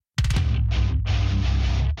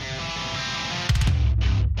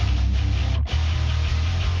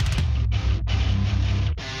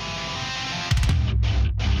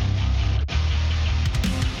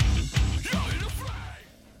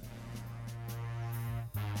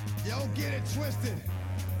Yo, get it twisted.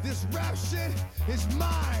 This rap shit is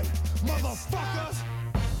mine, motherfuckers.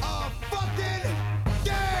 A fucking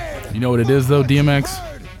game. You know what it is, though, DMX?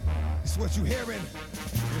 It's what you hearing.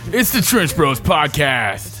 It's the Trench Bros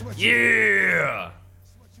Podcast. Yeah.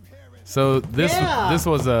 So this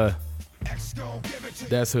was a.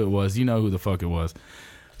 That's who it was. You know who the fuck it was.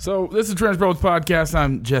 So this is Trench Bros Podcast.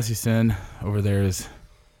 I'm Jesse Sin. Over there is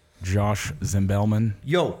Josh Zimbelman.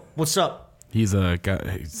 Yo, what's up? He's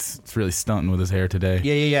he's really stunting with his hair today.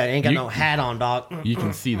 Yeah. Ain't got no hat on, dog. You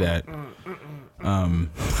can see that.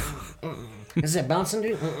 Is it bouncing,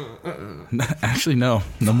 dude? Actually, no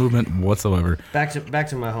movement whatsoever. Back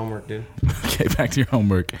to my homework, dude. Okay, back to your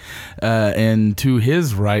homework. And to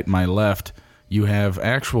his right, my left, you have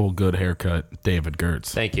actual good haircut, David Gertz.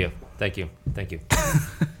 Thank you.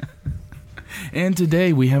 And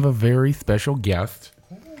today we have a very special guest.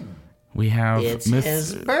 We have It's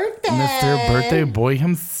his birthday. Mr. Birthday Boy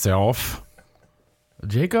himself,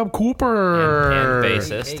 Jacob Cooper. And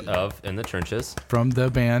bassist of In the Trenches. From the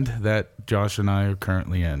band that Josh and I are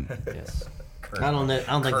currently in. Yes. I don't think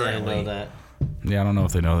they know that. Yeah, I don't know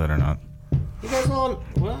if they know that or not. You guys on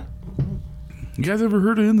what? You guys ever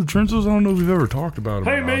heard of In the Trenches? I don't know if we've ever talked about it.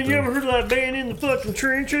 Hey man, you ever heard of that band In the fucking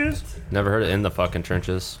Trenches? Never heard of In the fucking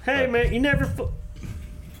Trenches. Hey man, you never fucked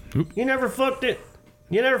it.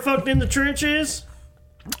 You never fucked in the trenches?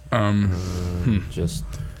 Just.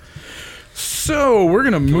 So we're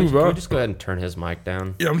gonna move Can we up. just go ahead and turn his mic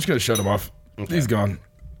down? Yeah, I'm just gonna shut him off. Okay. He's gone.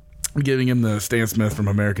 I'm giving him the Stan Smith from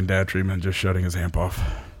American Dad treatment, just shutting his amp off.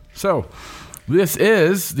 So this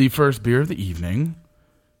is the first beer of the evening.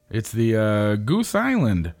 It's the Goose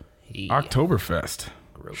Island Oktoberfest.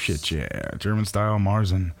 Gross. Shit, yeah. German style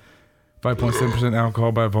Marzen. 5.7%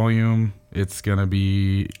 alcohol by volume. It's going to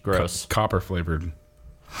be Gross. Copper flavored.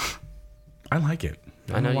 I like it.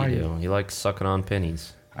 I know you do. You like sucking on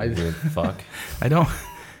pennies. Weird fuck. I don't.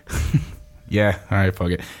 Yeah, all right,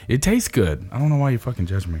 fuck it. It tastes good. I don't know why you fucking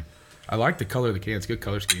judge me. I like the color of the can. It's a good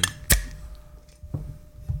color scheme.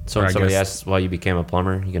 So Or I when somebody guess- asks why you became a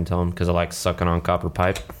plumber, you can tell them because I like sucking on copper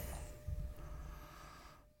pipe.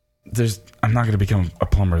 I'm not going to become a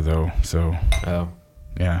plumber, though, so Oh.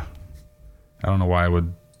 yeah. I don't know why I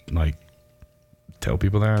would, tell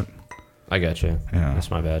people that. I got you. Yeah. That's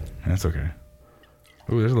my bad. That's okay.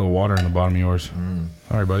 Ooh, there's a little water in the bottom of yours.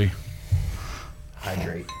 Sorry, buddy.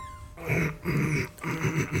 Hydrate.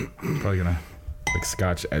 Probably going to,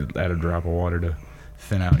 scotch, add a drop of water to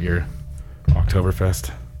thin out your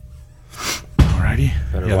Oktoberfest. Alrighty.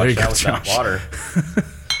 Better Yeah, there you watch go, out with that Josh. water.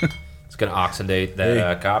 It's going to oxidate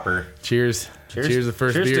that copper. Cheers. Cheers to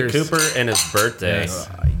first Cheers beers. to Cooper and his birthday. Yes.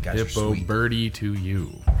 You guys are Hippo sweet. birdie to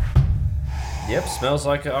you. Yep, smells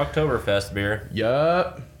like an Oktoberfest beer.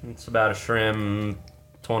 Yup. It's about a Shrim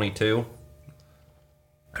 22.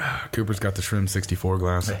 Cooper's got the Shrimp 64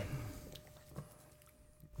 glass. Did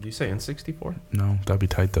you say N64? No, that'd be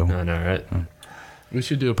tight, though. No, right? We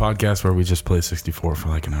should do a podcast where we just play 64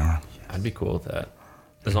 for an hour. I'd be cool with that.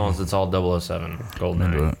 As long as it's all 007, Into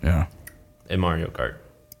GoldenEye, it, yeah. and Mario Kart.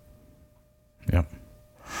 Yep.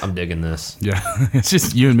 I'm digging this. Yeah. It's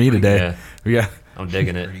just you and me today. Yeah. I'm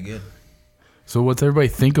digging it. Pretty good. So what's everybody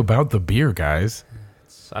think about the beer, guys?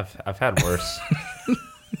 I've had worse.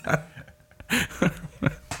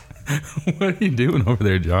 What are you doing over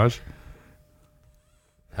there, Josh?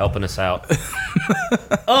 Helping us out.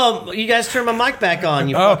 Oh, you guys turn my mic back on,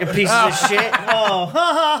 you fucking pieces of shit. Oh,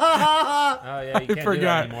 Oh yeah, you can't do forgot.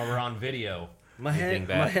 that anymore. We're on video. my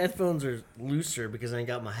headphones are looser because I ain't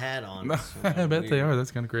got my hat on. I bet they are.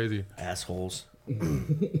 That's kind of crazy. Assholes.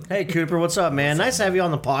 Hey Cooper, what's up, man? Nice to have you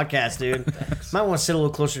on the podcast, dude. Might want to sit a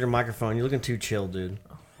little closer to your microphone. You're looking too chill, dude.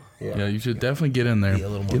 Yeah, you should definitely get in there. Be a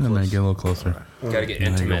little more Get in there, close. get a little closer. Gotta get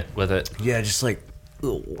intimate with it. Yeah, just like.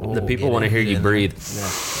 The people want to hear you breathe.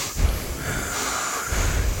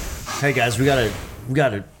 Hey guys, we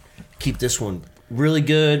gotta keep this one really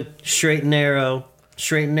good, straight and narrow.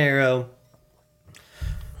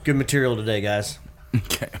 Good material today, guys.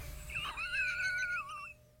 Okay.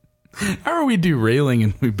 How are we derailing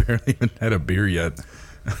and we barely even had a beer yet?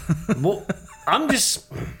 Well, I'm just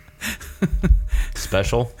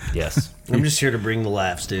Special? Yes. here to bring the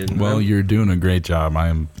laughs, dude. Well, you're doing a great job. I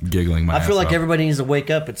am giggling my I feel ass like off. everybody needs to wake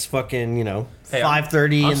up. It's fucking, Hey,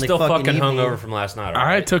 5:30 I'm in the still fucking fucking evening. hungover from last night. all I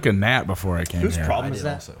right? took a nap before I came Whose here. problem I is did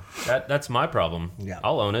that? also. That's my problem. Yeah.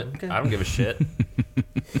 I'll own it. Okay. I don't give a shit.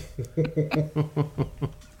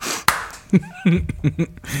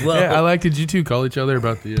 Well, Yeah, I like. Did you two call each other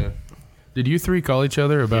about the? Did you three call each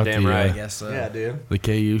other about damn the right. I guess so. yeah, dude. the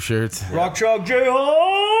KU shirts? Rock Chalk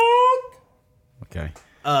Jayhawk. Okay.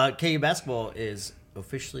 KU basketball is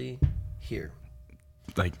officially here.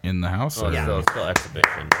 like in the house? Oh, or- still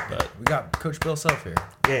exhibition, but We got Coach Bill Self here.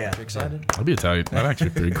 Yeah, You excited? That'd be Italian. That'd actually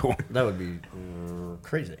be pretty cool. that would be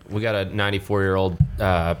crazy. we got a 94-year-old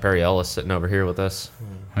Perry Ellis sitting over here with us.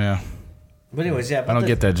 Yeah. But anyways, yeah. About I don't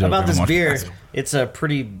get that joke. I About don't this watch beer, basketball. it's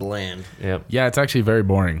pretty bland. Yep. Yeah, it's actually very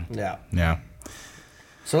boring. Yeah. Yeah.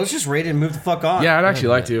 So let's just rate it and move the fuck on. Yeah, I'd actually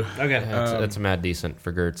like to. Okay. It's mad decent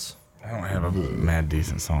for Gertz. I don't have a mad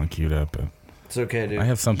decent song queued up, but It's okay, dude. I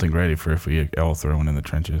have something ready for if we all throw one in the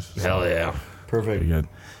trenches. Hell yeah. Perfect. Pretty good.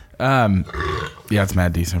 Yeah, it's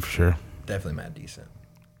mad decent for sure. Definitely mad decent.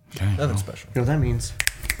 Okay. Nothing special. You know what that means?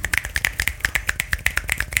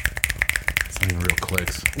 It's not even real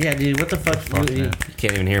clicks. Yeah, dude. What the fuck? Fuck, you- man. You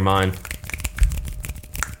can't even hear mine.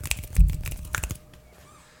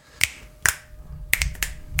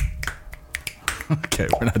 Okay,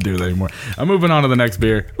 we're not doing that anymore. I'm moving on to the next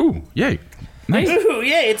beer. Ooh, yay. Nice. Ooh,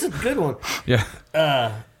 yeah, it's a good one. Yeah.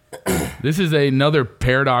 This is another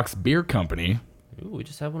Paradox Beer Company. Ooh, we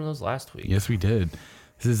just had one of those last week. Yes, we did.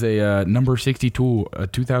 This is a number 62,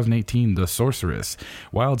 2018, The Sorceress.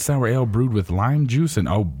 Wild sour ale brewed with lime juice and,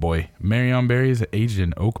 oh boy, Marion berries aged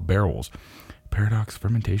in oak barrels. Paradox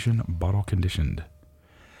fermentation, bottle conditioned.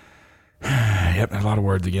 Yep, a lot of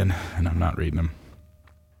words again, and I'm not reading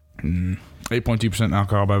them. 8.2%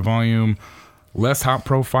 alcohol by volume. Less hop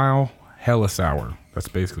profile, hella sour. That's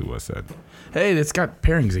basically what it said. Hey, it's got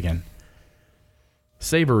pairings again.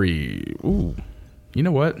 Savory. Ooh. You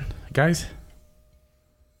know what, guys?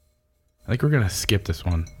 I think we're going to skip this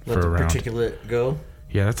one Let for the a round. particulate go.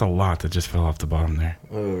 Yeah, that's a lot that just fell off the bottom there.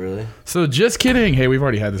 Oh, really? So just kidding. Hey, we've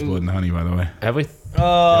already had this blood and honey, by the way. Have we?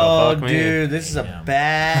 Oh, fuck me. dude, this is a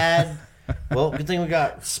bad. Well, good thing we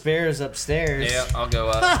got spares upstairs. I'll go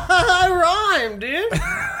up. I rhymed, dude.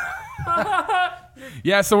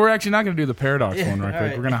 Yeah, so we're actually not going to do the Paradox one right all quick.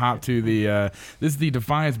 right. We're going to hop to the, this is the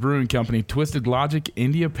Defiance Brewing Company Twisted Logic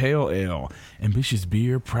India Pale Ale. Ambitious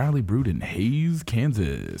beer, proudly brewed in Hayes,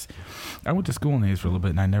 Kansas. I went to school in Hayes for a little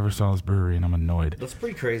bit, and I never saw this brewery, and I'm annoyed. That's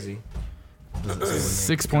pretty crazy.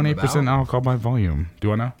 6.8% alcohol by volume.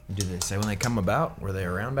 Do I know? Did they say when they come about? Were they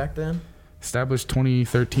around back then? Established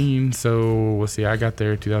 2013, so let's see, I got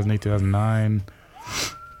there 2008, 2009.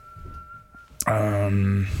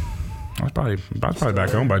 I was probably back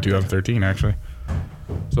home by 2013, actually.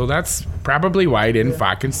 So that's probably why I didn't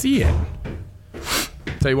fucking see it.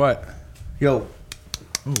 Tell you what. Yo.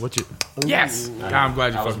 Ooh, what you? Yes! I'm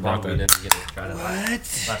glad you fucking brought We that. didn't get to try it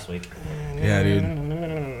last week. Yeah,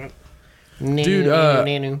 dude.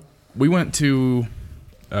 Dude, we went to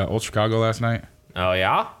Old Chicago last night. Oh,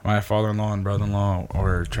 yeah? My father-in-law and brother-in-law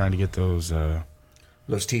were trying to get those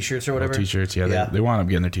Those t-shirts or whatever? t-shirts. Yeah, Yeah. They wound up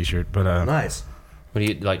getting their t-shirt, but Nice. What do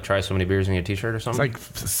you, like, try so many beers in your t-shirt or it's something?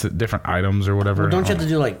 like different items or whatever. Well, don't you have to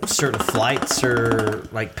do like certain flights or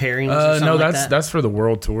like pairings or something no, like that's that? that's for the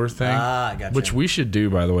world tour thing. Ah, gotcha. Which we should do,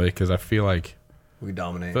 by the way, because I feel like we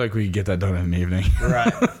dominate. we could get that done in an evening.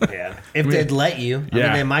 Right. Yeah. If they'd let you, I Yeah.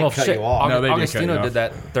 mean, they might Well, cut shit, you off. No, they did cut you Augustino off. did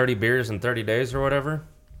that 30 beers in 30 days or whatever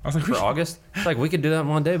I was like, for August. It's like, we could do that in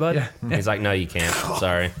one day, bud. Yeah. He's like, no, you can't.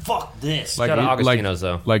 Sorry. Fuck this. like, Shout out like, Augustino's,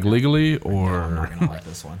 though. like legally I'm or not gonna like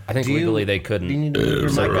this one. I think Do you- legally they couldn't. do you need to move your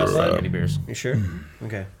serve mic us up? that many beers. You sure?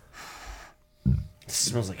 Okay. It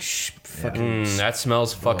smells like fucking. That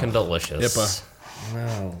smells fucking delicious. IPA.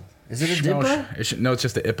 No. Is it a dipper? No, it's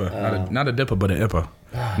just a IPA. Not a dipper, but an IPA.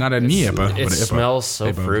 Not a knee IPA, but It an IPA. smells so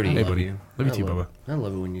Hey, bub. fruity. Hey, I love buddy. you. Let me I to you, love- Bubba. I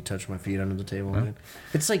love it when you touch my feet under the table, man.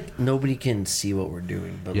 It's like nobody can see what we're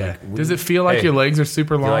doing, but Yeah. like, Does it feel like Hey, your legs are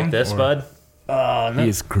super long? You like this, or- bud? Oh, no, He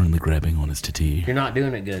is currently grabbing on his titty. you're not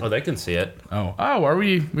doing it good. Oh, they can see it. Oh, are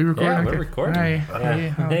we recording? Yeah, we're Okay. recording. Hi. Yeah.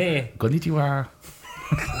 Hi. Hey. Konnichiwa.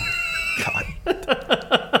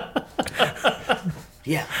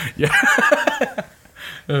 Yeah. Yeah.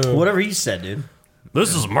 Whatever you said, dude.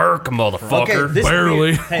 This is Merc, motherfucker. Okay, this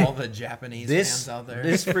Barely. beer- hey, All the Japanese this fans out there.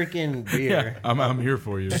 this freaking beer. I'm here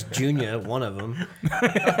for you. Junior, one of them.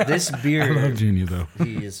 This I love beer, Junior though.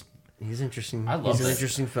 he's interesting. I love He's an that.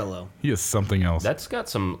 interesting fellow. He is something else. That's got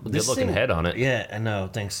some This good-looking thing- head on it. Yeah, I know.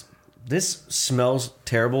 Thanks. This smells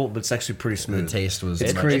terrible, but it's actually pretty The smooth. taste was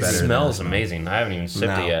It's much crazy. It better than smells this. amazing. I haven't even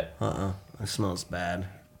sipped No. it yet. It smells bad.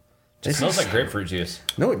 It smells like grapefruit juice.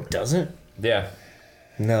 No, it doesn't. Yeah.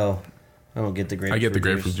 No, I don't get the grapefruit. I get the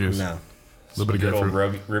grapefruit juice. No, a little bit of Good old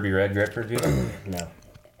grapefruit. ruby red grapefruit juice. no.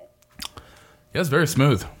 Yeah, it's very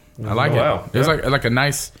smooth. I like Oh, it. wow. It's like a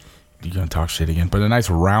nice. You're gonna talk shit again, but a nice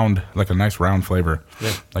round flavor.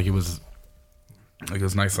 Yeah. Like it was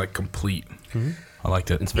nice, like complete. I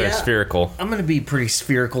liked it. It's very Yeah. spherical. I'm gonna be pretty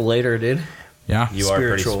spherical later, dude. Yeah, You are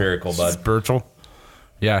pretty Spiritual. spherical, bud. spiritual.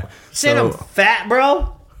 Yeah. Saying I'm fat,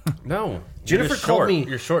 bro? No. Jennifer just called short. me.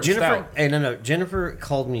 You're short and Jennifer, stout. hey, no. Jennifer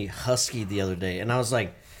called me husky the other day, and I was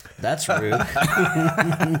like, "That's rude."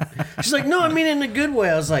 She's like, "No, I mean in a good way."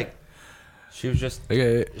 I was like, She was just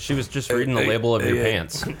Okay. reading the label of your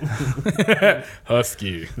pants.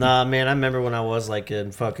 Husky. "Nah, man. I remember when I was like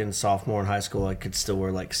in fucking sophomore in high school, I could still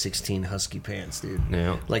wear like 16 husky pants, dude.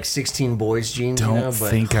 Yeah. Like 16 boys jeans. Don't you know, but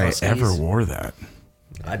think huskies, I ever wore that.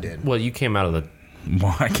 I did. Well, you came out of the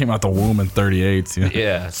Well, I came out the womb in 38s. Yeah.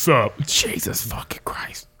 yeah. Sup? Jesus fucking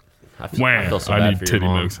Christ. I feel Wham. so I bad need for titty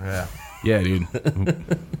your mom. moves. Yeah. Yeah, dude.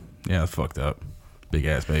 Yeah, it's fucked up. Big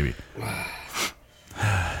ass baby.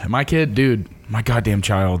 My kid, dude, my goddamn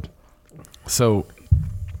child. So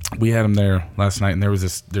we had him there last night, and there's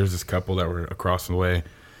this couple that were across the way,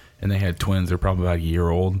 and they had twins. They're probably about a year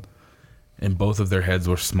old, and both of their heads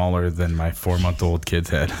were smaller than my 4-month-old kid's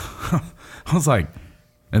head. I was like,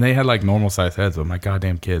 and they had like normal sized heads, but my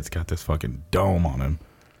goddamn kid's got this fucking dome on him.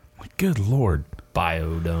 I'm like, good lord.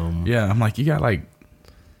 Biodome. Yeah, I'm like, you got like,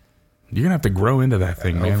 you're gonna have to grow into that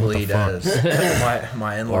thing, man. Hopefully What he the fuck? does.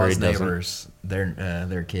 My Or in-laws' he doesn't. neighbors,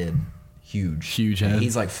 their kid, huge. head.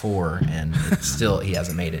 He's like 4, and it's still he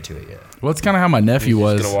hasn't made it to it yet. Well, it's kind of how my nephew He's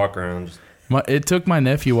was. just gonna walk around. Just, It took my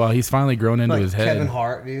nephew while he's finally grown into Like his head. Kevin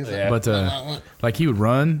Hart, dude. yeah. But like he would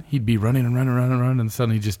run, he'd be running and running, and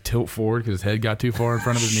suddenly he'd just tilt forward because his head got too far in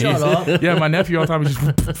front of his Shut knees. up. Yeah, my nephew all the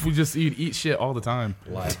time would just eat shit all the time.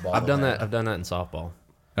 Live ball I've done head. that. I've done that in softball.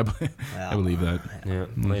 I believe that. Yeah,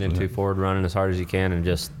 leaning too forward, running as hard as you can, and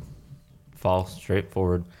just fall straight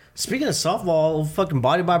forward. Speaking of softball, fucking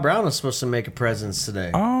Body by Brown is supposed to make a presence today.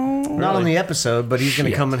 Oh, Not on the episode, but he's gonna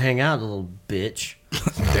Shit. come and hang out, a little bitch.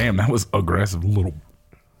 damn, that was aggressive, little.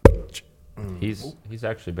 He's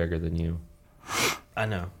actually bigger than you. I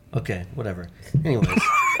know. Okay, whatever. Anyways,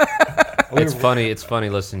 It's funny. It's funny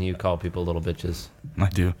listening to you call people little bitches. I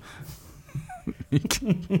do.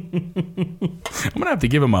 I'm gonna have to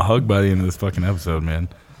give him a hug by the end of this fucking episode, man.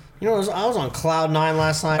 you know, I was on cloud 9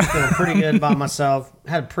 last night, feeling pretty good about myself.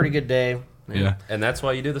 Had a pretty good day. Yeah. And that's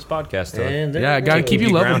why you do this podcast. Today. And there Yeah, I you gotta go. keep you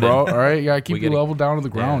Keep you level, bro. grounded. All right, you gotta keep We you gotta- level down to the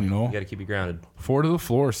ground. You know, You got to keep you grounded. 4 to the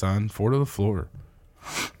floor, son. 4 to the floor.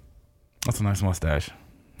 That's a nice mustache.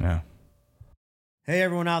 Yeah. Hey,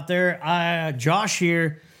 everyone out there. Josh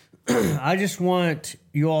here. I just want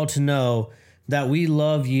you all to know that we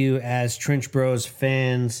love you as Trench Bros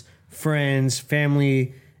fans, friends,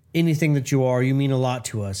 family, anything that you are. You mean a lot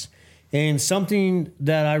to us. And something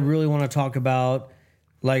that I really want to talk about,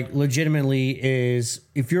 like legitimately, is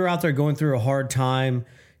if you're out there going through a hard time,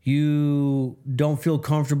 you don't feel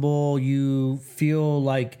comfortable, you feel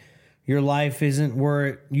like your life isn't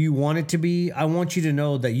where you want it to be, I want you to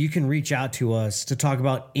know that you can reach out to us to talk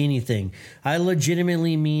about anything. I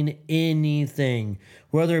legitimately mean anything,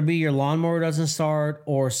 whether it be your lawnmower doesn't start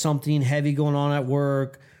or something heavy going on at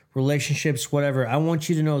work, relationships, whatever. I want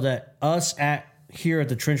you to know that us here at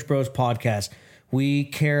the Trench Bros podcast, we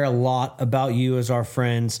care a lot about you as our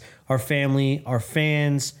friends, our family, our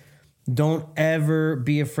fans. Don't ever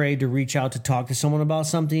be afraid to reach out to talk to someone about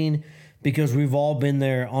something, because we've all been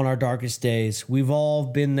there on our darkest days. We've all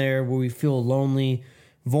been there where we feel lonely,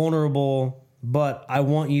 vulnerable, but I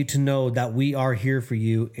want you to know that we are here for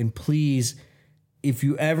you. And please, if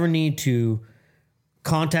you ever need to,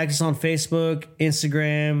 contact us on Facebook,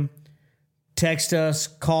 Instagram, text us,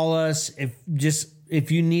 call us.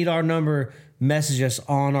 If you need our number, message us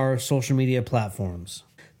on our social media platforms.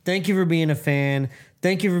 Thank you for being a fan.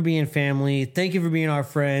 Thank you for being family. Thank you for being our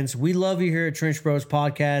friends. We love you here at Trench Bros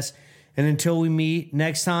Podcast. And until we meet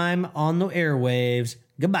next time on the airwaves,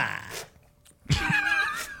 goodbye.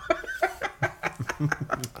 I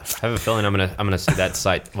have a feeling I'm gonna see that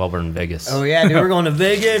site while we're in Vegas. Oh yeah, dude, we're going to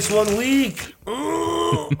Vegas 1 week.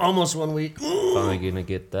 Ooh, almost 1 week. Ooh. Finally gonna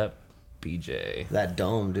get that BJ. That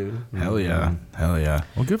dome, dude. Hell yeah. Hell yeah.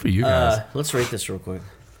 Well, good for you guys. Let's rate this real quick.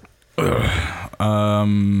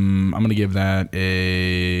 I'm gonna give that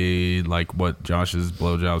a like what Josh's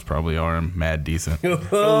blowjobs probably are. Mad decent.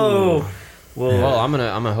 Oh, Well, I'm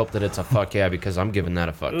gonna hope that it's a fuck yeah, because I'm giving that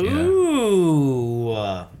a fuck yeah. ooh,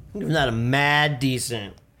 I'm giving that a mad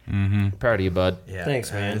decent. Proud of you, bud. Yeah,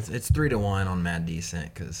 Thanks, man. It's 3-1 on Mad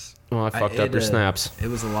Decent because Well, I fucked up your snaps. It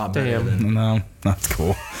was a lot better Damn. than. No, that's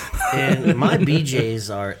cool. And my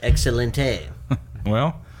BJs are excelente.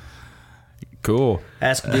 Well, cool.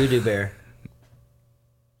 Ask Doodoo Bear.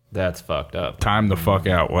 That's fucked up. Time the fuck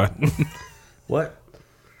out. What? What?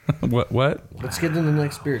 What? Let's get into the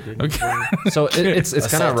next beer, dude. Okay. So it's kind of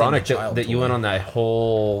Assaulting ironic a child that you toy. went on that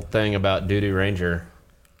whole thing about Doo-Doo Ranger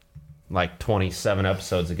like 27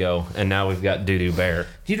 episodes ago, and now we've got Doo-Doo Bear.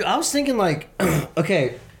 Dude, I was thinking like,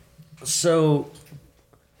 okay, so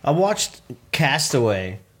I watched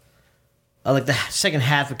Castaway, like the second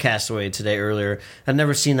half of Castaway today earlier. I'd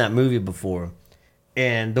never seen that movie before.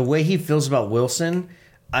 And the way he feels about Wilson,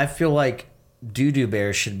 I feel like Doo Doo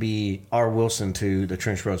Bear should be our Wilson to the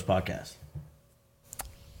Trench Bros podcast.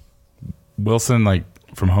 Wilson, like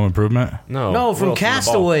from Home Improvement. No, from Wilson,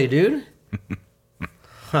 Castaway, dude.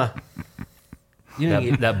 Huh. You the didn't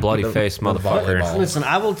ball. That bloody face motherfucker. volleyball. Listen,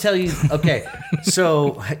 I will tell you. Okay,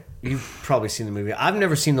 so you've probably seen the movie. I've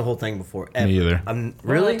never seen the whole thing before. Ever. Me either.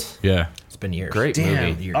 Really? What? Yeah. It's been years. Great Damn.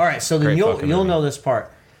 movie. All right, so then Great you'll fucking you'll movie. know this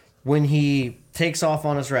part when he takes off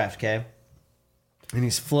on his raft, okay, and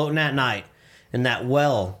he's floating at night, and that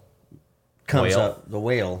well comes Whale? up. The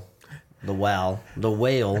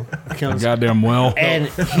whale comes, Goddamn well. and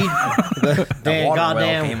he the damn water well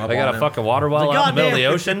goddamn came up They got on a him. fucking water well The out in the middle of the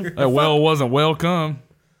goddamn- ocean. That well wasn't welcome.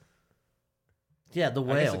 yeah the I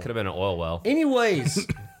guess whale. it could have been an oil well. Anyways,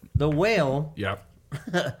 the whale Yep.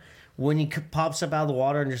 when he pops up out of the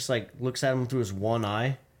water and just like looks at him through his one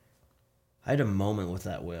eye. I had a moment with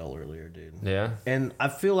that whale earlier, dude. Yeah. And I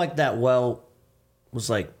feel like that well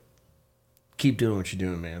was like, keep doing what you're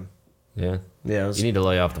doing, man. Yeah. Yeah, it was, You need to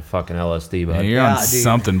lay off the fucking LSD, bud. Hey, you're Yeah, on dude.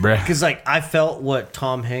 something, bruh. because like I felt what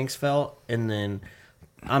Tom Hanks felt, and then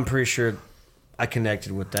I'm pretty sure I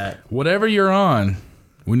connected with that. Whatever you're on,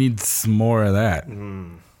 we need some more of that.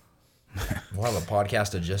 We'll have a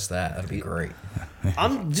podcast of just that. That'd be great. You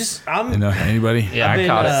know, anybody? Yeah, I've I been,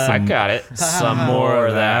 caught it. I some- got it. Some more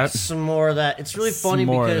of that. some more of that. It's really funny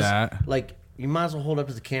more of because that. like you might as well hold up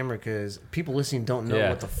to the camera because people listening don't know Yeah.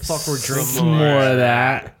 what the fuck we're drinking. Some more of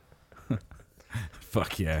that.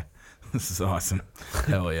 Fuck yeah. This is awesome.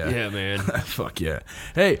 Hell yeah. Yeah, man. Fuck yeah.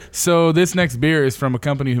 Hey, so this next beer is from a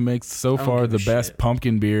company who makes so far give the a best shit.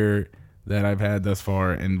 pumpkin beer that I've had thus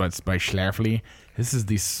far, and it's by Schlafly. This is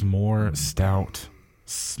the S'more Stout.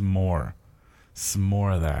 S'more.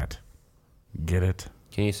 S'more of that. Get it?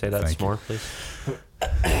 Can you say that Thank some more, please?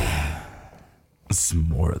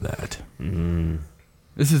 S'more of that.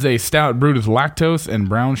 This is a stout brewed with lactose and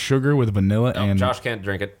brown sugar with vanilla No, and Josh can't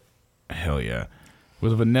drink it. hell yeah,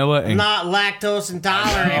 with vanilla and Not lactose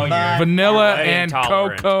intolerant, Oh, but vanilla You're and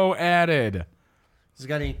intolerant. cocoa added. it's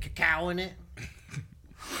got any cacao in it.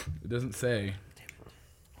 It doesn't say.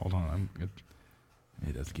 Hold on,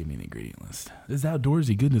 it doesn't give me an ingredient list. This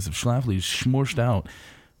outdoorsy goodness of Schlafly's S'more Stout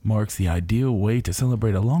marks the ideal way to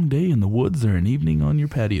celebrate a long day in the woods or an evening on your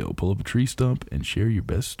patio. Pull up a tree stump and share your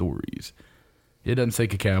best stories. It doesn't say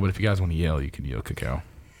cacao, but if you guys want to yell, you can yell cacao.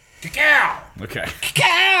 Cacao! Okay.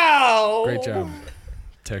 Cacao. Great job.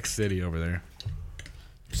 Tech City over there.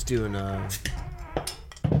 Just doing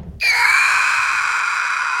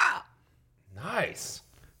Nice.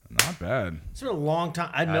 Not bad. It's been a long time.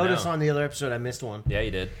 I know. noticed on the other episode I missed one, Yeah,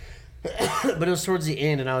 you did. but it was towards the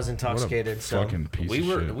end and I was What a intoxicated. So fucking piece of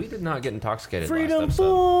shit. We did not get intoxicated freedom last episode.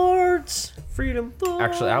 boards, freedom boards.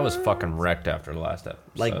 Actually, I was fucking wrecked after the last episode.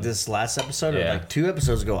 like this last episode, or Yeah. like 2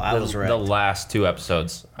 episodes ago. I was The wrecked. last 2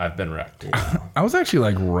 episodes, I've been wrecked. I was actually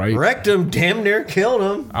like right. Wrecked him, damn near killed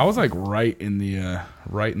him I was like right in the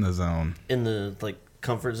zone. in the like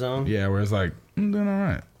comfort zone. Yeah, where it's like, I'm doing all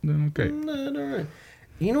right. I'm doing okay. All right.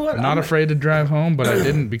 You know what? Not afraid to drive home, but I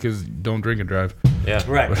didn't because don't drink and drive. Yeah.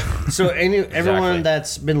 Right. So everyone Exactly.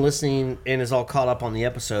 that's been listening and is all caught up on the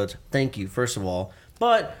episodes, thank you, first of all.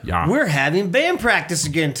 But Yeah. we're having band practice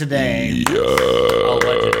again today.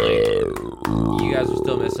 Allegedly. You guys are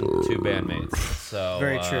still missing 2 bandmates. So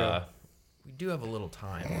Very true. We do have a little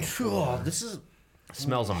time. Oh, this is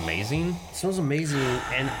Smells amazing. smells amazing,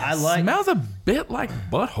 and I like. Smells a bit like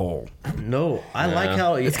butthole. No, I like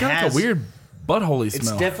how It's got like a weird buttholey It's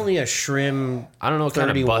smell. definitely a shrimp. I don't know what kind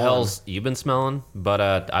of 31. buttholes you've been smelling, but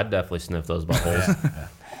I'd definitely sniff those buttholes.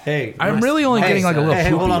 Hey, I'm really only getting like a little Hey,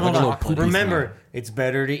 poopy, hold on, like hold a little on. poopy Remember, smell. it's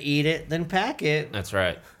better to eat it than pack it. That's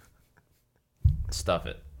right. Stuff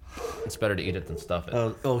it. It's better to eat it than stuff it.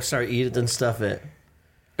 Oh, sorry, eat it than stuff it.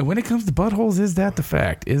 And when it comes to buttholes, is that the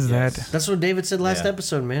fact? Is that That's what David said last Yeah.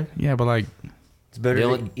 episode, man. yeah? But like, It's better The to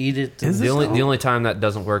only- eat it. Than Is The it? only time that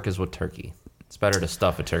doesn't work is with turkey. It's better to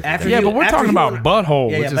stuff a turkey. After than yeah, you- but we're after talking you about went-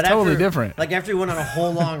 butthole, Yeah, which yeah, is but totally after- different. Like after he went on a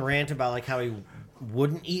whole long rant about like how he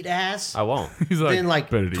wouldn't eat ass. I won't. He's like, Then like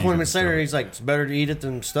better to eat 20 it minutes than later, stuff. he's like, it's better to eat it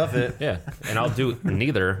than stuff it. Yeah, and I'll do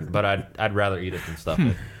neither, but I'd rather eat it than stuff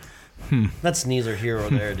it. That's neither here or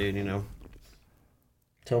there, dude. You know.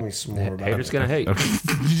 Tell me some more about Haters it. gonna hate.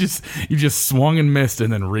 you just swung and missed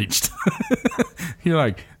and then reached. you're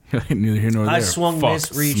like neither here nor there. I swung, Fuck,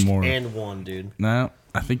 missed, reached, s'more. and won, dude. No,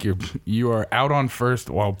 I think you are out on first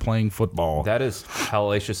while playing football. That is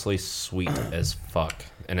hellaciously sweet as fuck,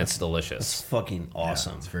 and it's It's delicious. fucking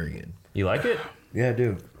awesome. It's very good. You like it? Yeah,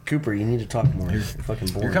 dude. Cooper, you need to talk more. You're fucking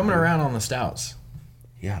boring. You're coming dude. around on the stouts.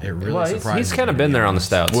 Yeah. It really Well, surprised me. he's kind of been there on the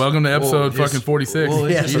stouts. Welcome to episode just- fucking 46. Well,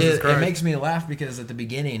 Yeah, Jesus it Christ. makes me laugh because at the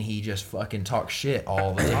beginning he just fucking talked shit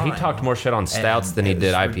all the time. He talked more shit on stouts And than he it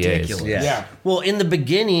did was IPAs. ridiculous. Yeah. Well, in the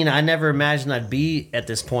beginning, I never imagined I'd be at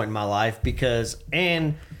this point in my life because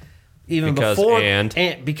because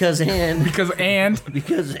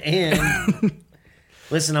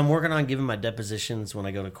listen, I'm working on giving my depositions when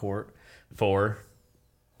I go to court. For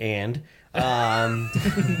And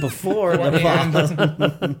before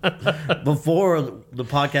the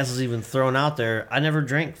podcast was even thrown out there, I never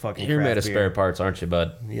drank fucking you're craft made of beer. spare parts, aren't you,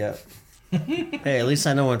 bud? Yep. Hey, at least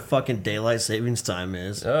I know when fucking daylight savings time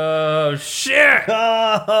is. Oh shit!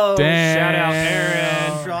 Oh, Damn. Shout out Aaron.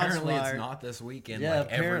 shots Apparently it's fired. not this weekend. Yeah, like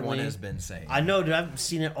everyone apparently. has been saying. I know, dude. I've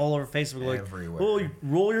seen it all over Facebook. Like, Everywhere. oh, you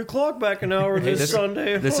roll your clock back an hour this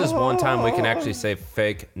Sunday. This is one time we can actually say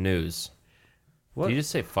fake news. What? Did you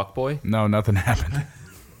just say fuck boy? No, nothing happened.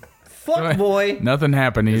 Fuck boy. Nothing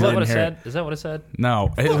happened. He Is that didn't what it hear said? Is that what it said?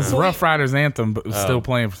 No, it was Rough Riders anthem, but it was Oh. still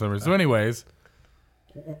playing for some reason. So, anyways,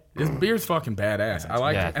 this beer's fucking badass. I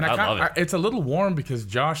like Yeah, it, and I love it. it's a little warm because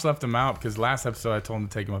Josh left him out because last episode I told him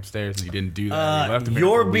to take him upstairs and he didn't do that. He left him here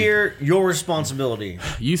Your for a week. beer, your responsibility.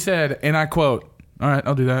 You said, and I quote, "All right,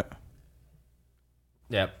 I'll do that."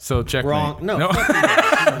 Yep. So check Wrong. No,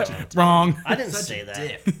 wrong. I didn't say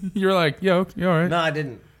that. You're like, yo, you all right? No, I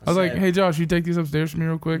didn't. I was like, said- hey, Josh, you take these upstairs for me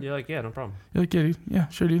real quick. You're like, yeah, no problem. You're like, yeah, dude. Yeah,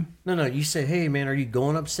 sure, dude. No, you said, hey, man, are you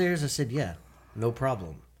going upstairs? I said, yeah, no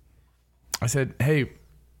problem. I said, hey,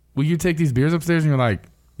 will you take these beers upstairs? And you're like,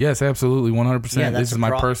 yes, absolutely, 100%. Yeah, This is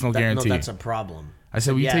my personal guarantee. No, that's a problem. I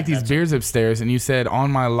said, will you Yeah, take these that's- beers upstairs? And you said,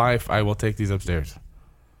 on my life, I will take these upstairs.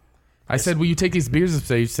 I said, will you take these beers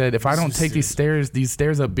upstairs? You said, if I don't take these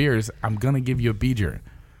stairs up beers, I'm going to give you a BJ.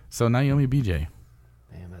 So now you owe me a BJ.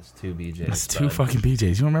 Damn, that's two BJs. That's two bud. fucking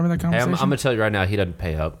BJs. You remember that Hey, I'm conversation? gonna tell you right now, he doesn't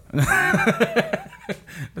pay up.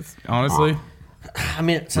 Honestly, I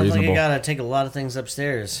mean, it sounds like Reasonable. I gotta take a lot of things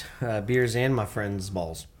upstairs, beers and my friend's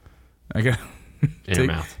balls. I got In your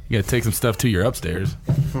mouth. You got to take some stuff to your upstairs.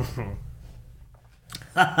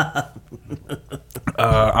 I'm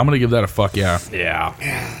gonna give that a fuck yeah. Yeah.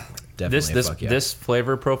 Definitely This fuck yeah. this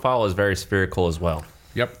flavor profile is very spherical as well.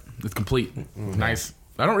 Yep, it's complete. Nice.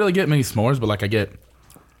 I don't really get many s'mores, but like I get,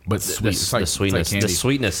 but sweet. It's like, the sweetness. It's like candy. The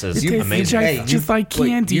sweetness is tastes amazing. like- just like wait,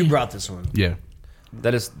 candy. you brought this one. Yeah.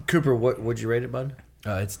 That is Cooper, would you rate it, bud?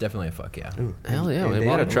 It's definitely a fuck yeah. hell yeah. And We they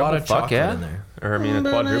bought a had a triple lot of fuck chocolate yeah. in there. Or I mean a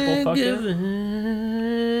quadruple fuck yeah.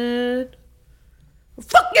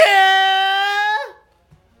 Fuck yeah!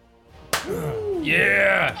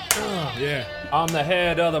 Yeah. Yeah. I'm the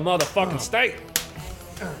head of the motherfucking state.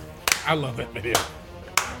 I love that video.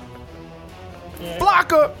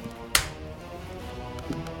 Blocker.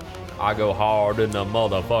 I go hard in the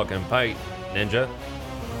motherfucking paint, ninja.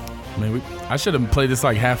 I mean, I should have played this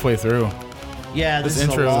like halfway through. Yeah, this This is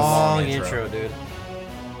intro a is a long long intro, dude.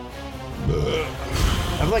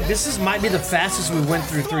 I'm like, this might be the fastest we went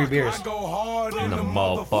through 3 beers. Go hard In the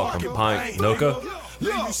motherfucking paint, Nuka.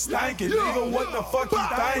 Leave you stankin', nigga. What the fuck you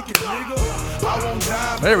thinking, nigga? I won't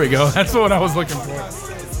die. There we go. That's what I was looking for.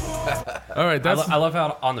 All right, that's I love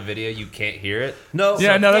how on the video you can't hear it. No,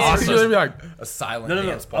 yeah. No, that's awesome. you'd be like, A silent no.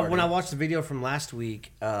 dance party. When I watched the video from last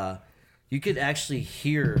week, you could actually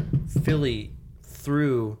hear Philly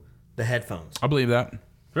through the headphones. I believe that.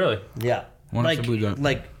 Really? Yeah, 100% like believe that.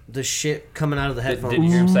 like the shit coming out of the headphones. Did you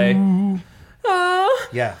hear him say,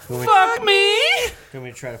 Yeah. You fuck me? want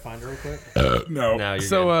me to try to find her real quick? No. No, you're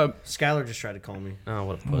so, Skylar just tried to call me. Oh,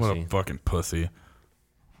 what a what pussy. a fucking pussy.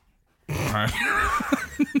 All right.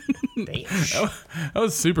 That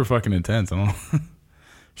was super fucking intense. I don't know.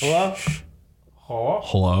 Hello?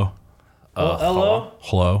 Hello. Hello?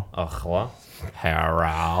 Hello. Hello?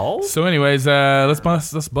 Hello? So, anyways, let's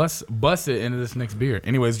bust it into this next beer.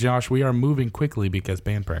 Anyways, Josh, we are moving quickly because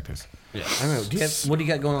band practice. I don't know. What do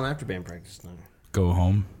you got going on after band practice now? Go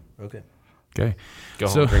home. Okay. Okay. Go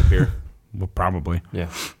So- home, drink beer. Well, probably. Yeah.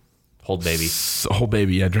 Hold baby. So, hold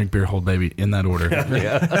baby. Yeah, drink beer, hold baby in that order. Drink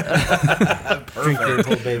beer,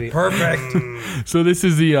 cold baby. Perfect. So this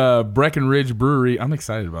is the Breckenridge Brewery. I'm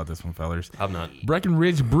excited about this one, fellers. I'm not.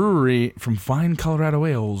 Breckenridge Brewery from fine Colorado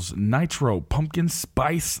Ales, Nitro Pumpkin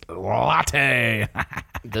Spice Latte.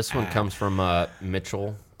 This one comes from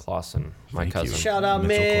Mitchell Clausen, my cousin. Shout out,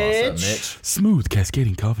 Mitchell Mitch. Mitch. Smooth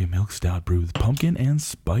cascading coffee milk stout brewed with pumpkin and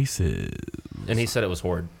spices. And he said it was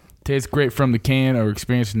horrid. Tastes great from the can or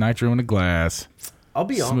experience nitro in a glass. I'll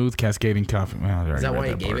be honest. Smooth cascading coffee. Well, I already Is that read why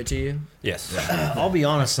he gave part. it to you? Yes. I'll be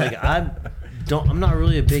honest. Like I'm not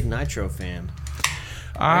really a big Nitro fan.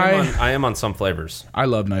 I am on some flavors. I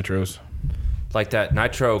love nitros. Like that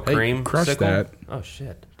nitro cream. crush sickle. that. Oh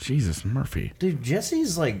shit. Jesus, Murphy. Dude,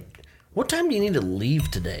 Jesse's like, what time do you need to leave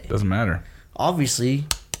today? Doesn't matter. Obviously.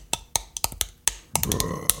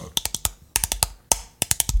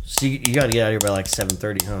 So you got to get out of here by like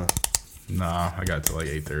 7:30, huh? Nah, I got to like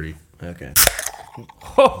 8:30. Okay.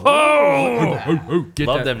 Get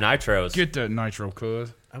Love that, them nitros. Get that nitro,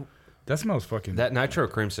 cuz. That smells fucking. That nitro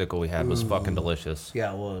creamsicle we had was fucking delicious.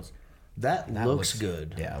 Yeah, it was. That looks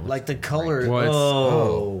good. yeah, it looks like the color. Well, it's-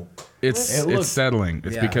 Oh. it's looks- settling.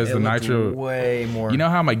 It's Yeah, because it the looked nitro. way more. You know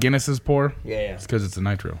how my Guinnesses pour? Yeah. It's because it's a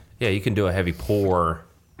nitro. Yeah, you can do a heavy pour.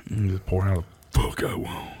 Just pour how the fuck I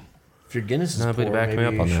want. If your Guinness is No, but poor, back me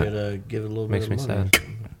maybe up on you that. should give it a little Makes me bit of money. sad.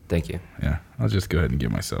 Thank you. Yeah, I'll just go ahead and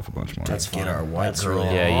give myself a bunch more. That's Get fine. our white That's girl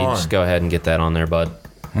really Yeah, you on. just go ahead and get that on there, bud.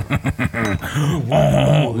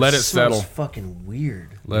 Let it smells settle. Fucking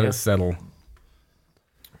weird. Let it settle.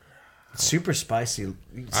 Super spicy.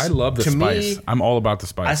 I love the To spice. me, I'm all about the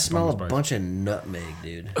spice. I smell a Spice. bunch of nutmeg,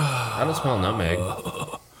 dude. I don't smell nutmeg.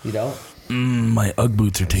 You don't? My Ugg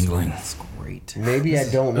boots are tingling. Great. Maybe I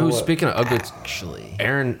don't know. Ooh, what- speaking of Ugg boots, Actually,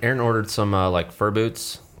 Aaron ordered some like fur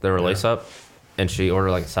boots. They were lace up, and she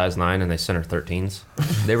ordered like a size 9, and they sent her 13s.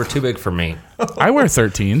 They were too big for me. I wear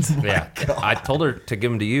 13s. Yeah, I told her to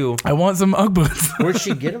give them to you I want some Ugg boots. Where'd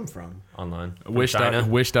she get them from? online. From Wish. China.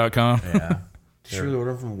 Wish.com. yeah. Did she really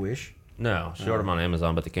order them from Wish? No, she ordered them on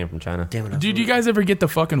Amazon, but they came from China. Damn it. Dude, you guys ever get the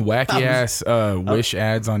fucking wacky ass Wish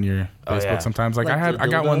ads on your Facebook yeah. sometimes? Like, Like I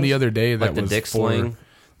got one the dildos? other day that Like the was dick for sling?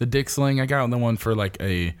 the dick sling. I got the one for like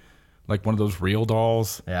one of those real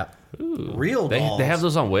dolls. Yeah. Real They dolls. have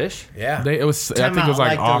those on Wish. Yeah. I think it was Time like out,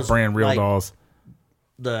 like those, off-brand real like- dolls.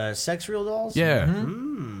 The sex real dolls? Yeah,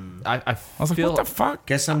 I I was like, feel. what the fuck?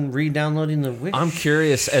 Guess I'm re-downloading the Wish. I'm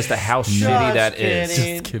curious as to how shitty that is.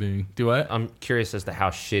 kidding. Just kidding. Do what? I'm curious as to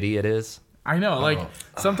how shitty it is. I know. Like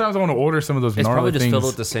sometimes I want to order some of those It's gnarly probably just things. filled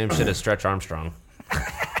with the same shit as Stretch Armstrong.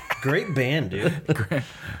 Great band, dude.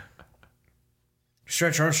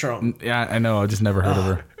 Stretch Armstrong. Yeah, I know. I just never heard of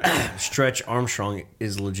her. Stretch Armstrong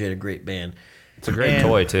is legit a great band. It's a great And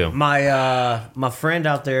toy too. My friend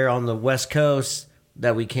out there on the West Coast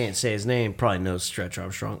that we can't say his name probably knows Stretch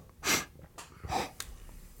Armstrong.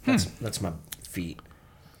 That's my feet.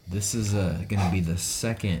 This is going to be the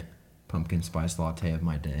second pumpkin spice latte of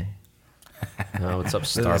my day. Oh, what's up,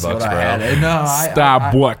 That's Starbucks, what I had. bro? No,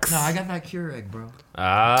 Starbucks. No, I got that Keurig, bro.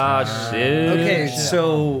 Ah, shit. Okay,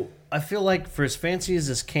 so I feel like for as fancy as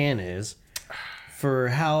this can is, for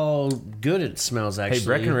how good it smells actually. Hey,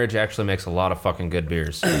 Breckenridge actually makes a lot of fucking good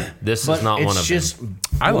beers. This but is not it's one of just them.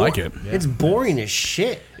 I like it. It's boring as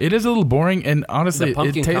shit. It is a little boring, and honestly, The it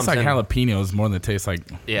pumpkin tastes comes like in- jalapenos more than it tastes like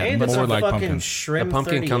Yeah, And but it's more a like fucking pumpkin. the shrimp.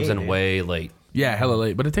 pumpkin comes 38, in dude. way late. Yeah, hella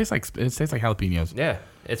late, but it tastes like jalapenos. Yeah,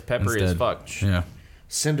 it's peppery as Instead. fuck. Yeah.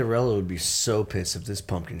 Cinderella would be so pissed if this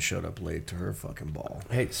pumpkin showed up late to her fucking ball.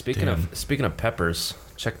 Hey, speaking of peppers,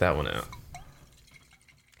 check that one out.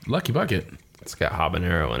 Lucky Bucket. It's got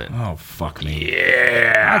habanero in it. Oh, fuck me.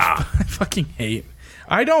 Yeah. I fucking hate.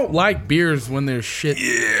 I don't like beers when there's shit.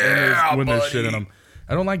 When there's shit in them.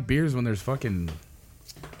 I don't like beers when there's fucking.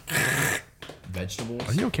 Vegetables.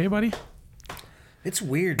 Are you okay, buddy? It's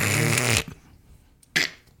weird. Man.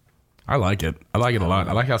 I like it. I like it a lot.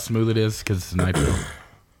 I like how smooth it is because it's nitro.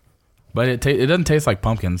 But it doesn't taste like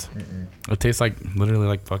pumpkins. It tastes like literally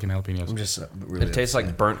like fucking jalapenos. I'm just really It tastes upset.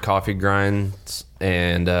 like burnt coffee grinds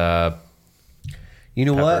and You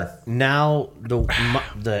know pepper. what? Now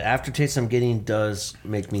the aftertaste I'm getting does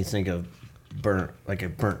make me think of a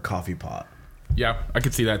burnt coffee pot. Yeah, I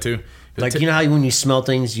could see that too. Like you know how when you smell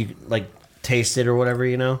things you like taste it or whatever,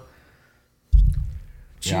 you know?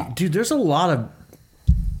 Yeah. Dude, there's a lot of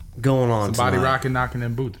going on. Body tonight. rocking, knocking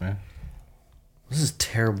in boots, man. This is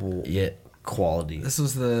terrible Yeah. quality. This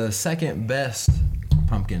was the second best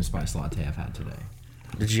pumpkin spice latte I've had today.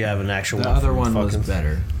 Did you have an actual The one other from one was fucking-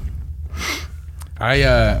 better. I is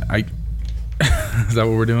that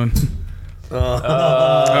what we're doing? See,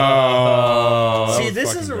 this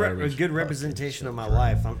fucking is a garbage. good representation of my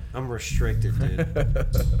life. I'm restricted, dude.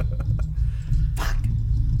 Fuck.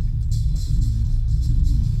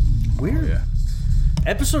 Weird. Yeah.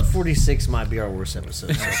 Episode 46 might be our worst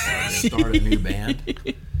episode so far. dude. Start a new band.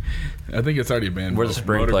 I think it's already banned. we're the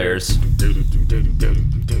spring Motor players.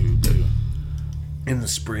 In the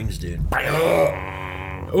springs, dude.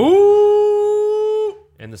 Ooh.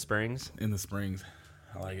 In the springs. In the springs.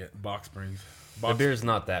 I like it. Box springs. The beer's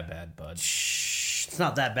not that bad, bud. It's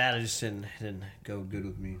not that bad. It just didn't go good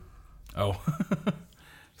with me. Oh.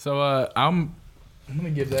 So I'm gonna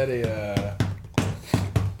give that a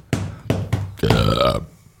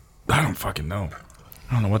I don't fucking know.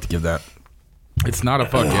 I don't know what to give that. It's not a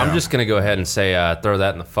fuck yeah. I'm just gonna go ahead and say throw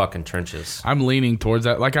that in the fucking trenches. I'm leaning towards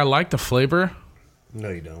that. Like, I like the flavor. No,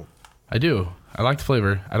 you don't. I do. I like the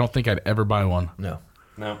flavor. I don't think I'd ever buy one, No.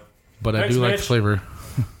 No. but I Thanks, do like the Mitch. flavor.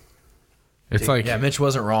 It's like Yeah, Mitch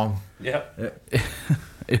wasn't wrong. Yep.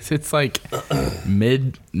 it's like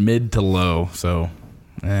mid to low. So,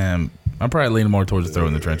 I'm probably leaning more towards throw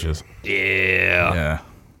in the trenches. Yeah. Yeah,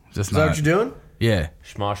 just Is that not. what you're doing? Yeah,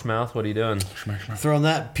 Schmosh mouth, what are you doing? Throwing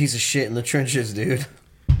that piece of shit in the trenches, dude.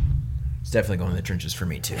 It's definitely going in the trenches for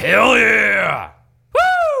me too. Hell yeah!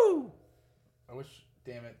 Woo! I wish.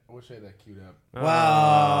 Damn it! I wish I had that queued up. Wow.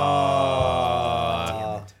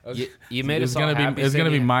 You made It's us all gonna happy be. It's gonna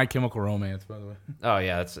be singing. My Chemical Romance, by the way. Oh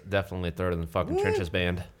yeah, that's definitely third in the fucking trenches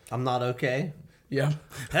band. I'm not okay. Yeah.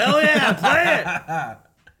 Hell yeah, play it.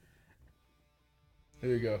 There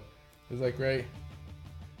you go. It's like right.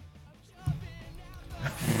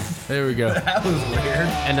 There we go.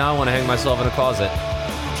 And now I want to hang myself in a closet.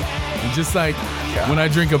 It's just like when I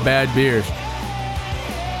drink a bad beer.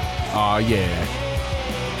 Oh yeah.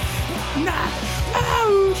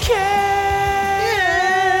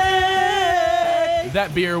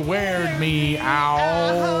 That beer weared me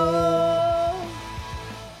out.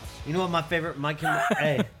 You know what my favorite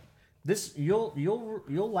hey, this you'll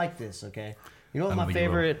like this, okay? You know what I don't my think you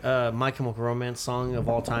will. favorite My Chemical Romance song of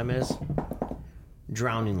all time is?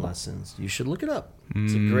 Drowning Lessons. You should look it up.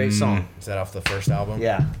 It's a great song. Is that off the first album?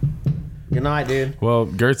 Yeah. Good night, dude. Well,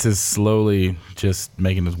 Gertz is slowly just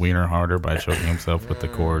making his wiener harder by choking himself with the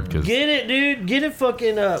cord. Cause Get it, dude. Get it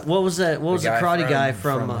fucking what was that? What was the karate guy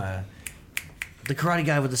from the karate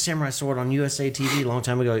guy with the samurai sword on USA TV a long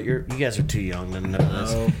time ago? You guys are too young to know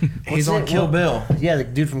this. He's on Kill Bill. Yeah, the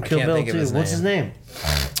dude from Kill can't Bill think of too. his What's his name?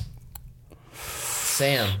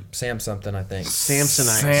 Sam something, I think.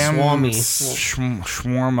 Samsonite. Swami.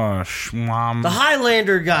 Schwarma. The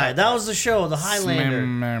Highlander guy. That was the show. The Highlander.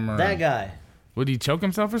 Smammer. That guy. Would he choke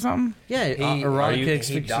himself or something? Yeah, Are erotica you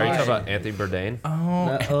asphyxiation. talking about Anthony Bourdain? Oh,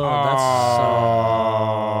 That's so.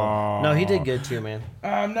 No, he did good too, man.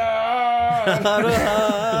 no.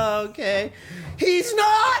 Okay. He's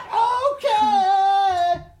not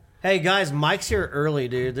okay. Hey guys, Mike's here early,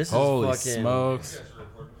 dude. This is Holy fucking. smokes.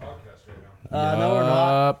 No, we're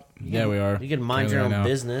not. Yup. Yeah, we are. You can mind your Right own now.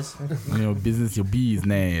 business. You know, business, your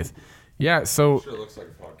business. Yeah, so. Sure looks like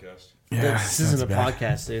a podcast. Yeah, This isn't a bad.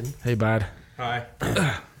 podcast, dude. Hey, bud. Hi.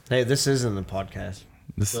 Hey, this isn't a podcast.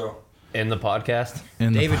 This So, In the podcast?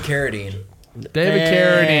 in the David Carradine. David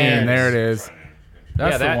Carradine. There it is.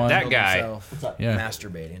 That's Yeah, the one. that guy. Himself Yeah.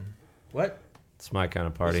 masturbating. What? It's my kind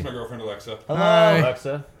of this party. is my girlfriend Alexa. Hello. Hi.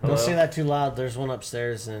 Alexa? Don't say that too loud. There's one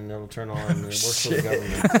upstairs and it'll turn on. And it works for the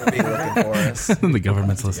government. Be looking for us. The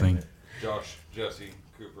government's listening. Josh, Jesse,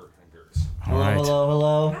 Cooper, and Gertz. All right.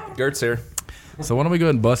 Hello. Gert's here. So why don't we go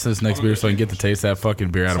ahead and bust this next beer so I can get to taste that fucking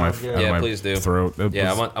beer out of Sounds my, good. out of Yeah, my please do. throat. That Yeah, I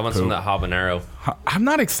was want some of poop. that habanero. I'm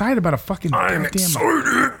not excited about a fucking goddamn.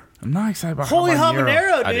 I'm not excited about Holy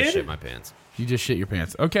habanero, dude. I just shit my pants. You just shit your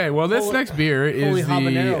pants. Okay, well this Holy- next beer holy is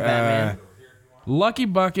habanero, the Batman. Lucky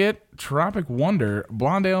Bucket Tropic Wonder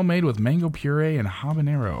blonde ale made with mango puree and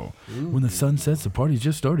habanero. When the sun sets, the party's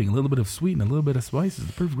just starting. A little bit of sweet and a little bit of spice is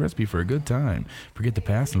the perfect recipe for a good time. Forget the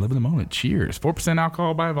past and live in the moment. Cheers. 4%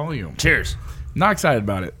 alcohol by volume. Cheers. Not excited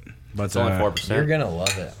about it, but It's only You're 4%. gonna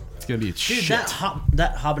love it. it's gonna be a Dude, shit.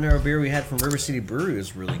 that habanero beer we had from River City Brewery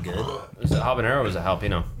is really good. Is it habanero or is it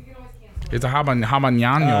jalapeno? It's a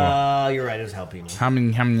habanero. You're right. It was jalapeno.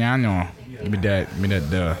 Habanero. Give me that. Give me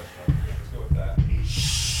that.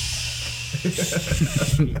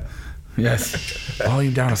 Yes.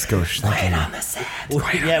 Volume down a skosh.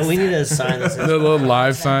 Thank you. Yeah, we need to sign this. The little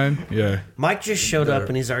live sign. Yeah. Mike just showed up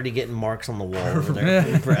and he's already getting marks on the wall over there.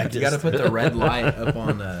 in practice. You gotta put the red light up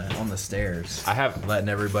on the stairs. I have Letting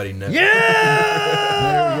everybody know. Go.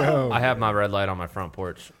 I have my red light on my front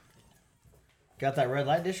porch. Got that red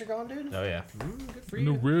light district on, dude? Oh yeah. Good for In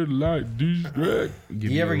the you. red light district. Do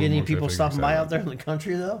you ever get any people stopping by out there in the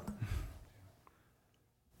country, though?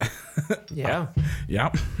 Yeah.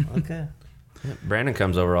 Yep. Okay. Brandon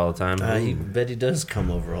comes over all the time. He bet he does come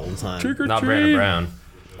over all the time. Trick or Not treat. Brandon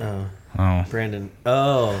Brown. Oh, Brandon.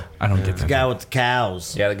 Oh, I don't get the that. guy with the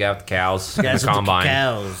cows. Yeah, the guy with the cows. in Guys the with combine. the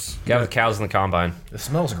cows. Guy with the cows in the combine. It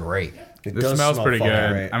smells great. It This does smells smell pretty fucking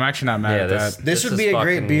good. great. I'm actually not mad Yeah, at this- that. This would is be a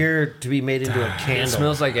great fucking- beer to be made into a It candle.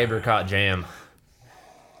 smells like apricot jam.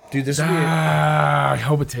 Dude, this would be. I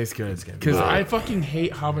hope it tastes good. Because I fucking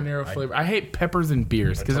hate habanero flavor. I hate peppers in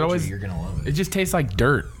beers. Because it always, you're gonna love it. it just tastes like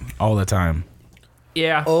dirt all the time.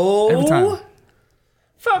 Yeah. Oh, Every time.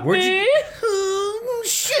 fuck Where'd me. you? Oh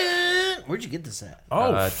shit! Where'd you get this at?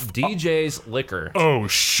 DJ's Liquor. Oh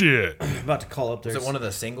shit. I'm about to call up there. Is it one of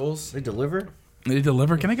the singles? They deliver? They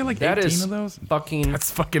deliver. Can I get like That 18 is of those? fucking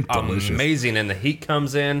That's fucking delicious. amazing. And the heat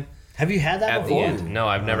comes in Have you had that at before? the end. No,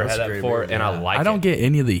 I've never that's had that great before, beer, and I like it. I don't get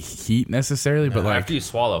any of the heat necessarily, but like, After you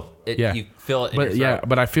swallow, yeah, you feel it in but your yeah, throat.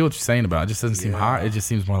 but I feel what you're saying about it. It just doesn't seem hot. It just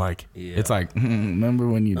seems more like it's like remember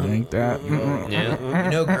when you drank that? Yeah. You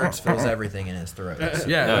know, Gertz feels everything in his throat.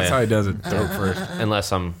 Yeah, that's how he does it. Throat first.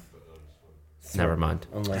 Unless I'm... Never mind.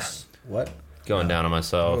 Unless what? Going down on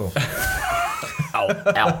myself.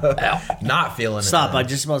 Ow, Not feeling Stop! it. I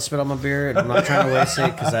just about spit on my beer. And I'm not trying to waste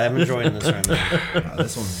it because I'm enjoying this right now.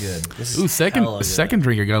 This one's good. This is Ooh, hella good. second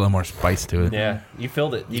drink, I got a little more spice to it. Yeah, you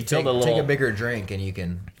filled it. You filled Take, a little... take a bigger drink and you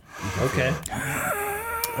can. Okay.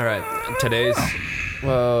 All right, today's...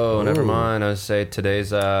 Whoa, never mind. I was say today's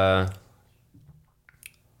That's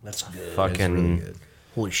good. fucking... Really good.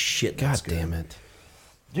 Holy shit! God That's good. damn it.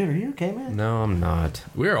 Dude, are you okay, man? No, I'm not.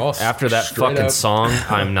 We're all After that straight fucking up, song,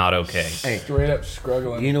 I'm not okay. Hey, straight up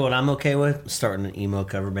struggling. you know what I'm okay with? Starting an emo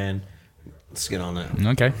cover band. Let's get on that.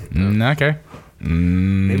 Okay. Okay.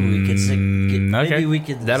 Maybe we could sing. okay. Maybe we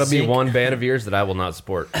could. That'll be sing- one band of yours that I will not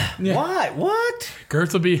support. Why? What?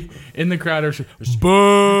 Gertz will be in the crowd.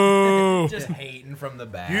 Boo! Just hating from the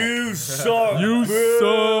back. You suck. You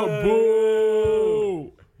suck,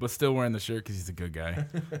 boo! But still wearing the shirt because he's a good guy.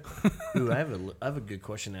 Ooh, I have a good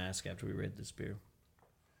question to ask after we read this beer.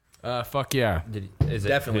 Fuck yeah. Is it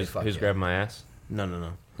Definitely who's, fuck who's yeah. grabbing my ass?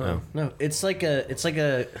 No. Oh. No, it's like a.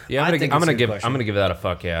 Yeah, I think I'm it's gonna a good give question. that a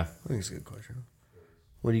fuck yeah. I think it's a good question.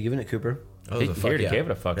 What are you giving it, Cooper? Oh, He, the he fuck already yeah. gave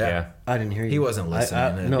it a fuck yeah. I didn't hear you. He wasn't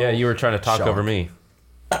listening. No. Yeah, you were trying to talk Shock. over me.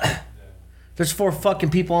 There's 4 fucking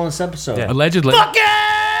people on this episode. Yeah. Allegedly.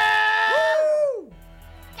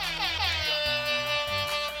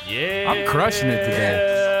 Yeah, I'm crushing it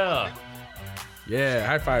today. Yeah,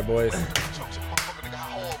 high five, boys.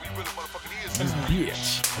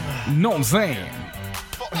 Bitch. Know what I'm saying?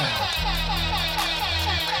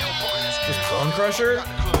 Bone Crusher?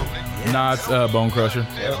 Nah, it's Bone Crusher.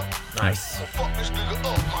 Nice.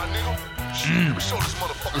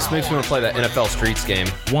 This makes me want to play that NFL Streets game.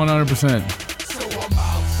 100%.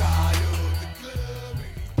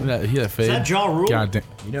 That, hear that fade? that Ja Rule? God damn.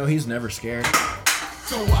 You know he's never scared.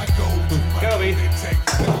 Kobe.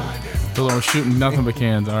 So we're shooting nothing but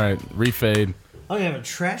cans. All right, refade. Oh, you have a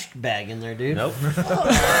trash bag in there, dude. Nope.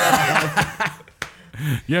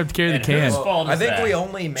 You have to carry the can. I think we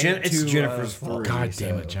only made It's two, Jennifer's three, fault. God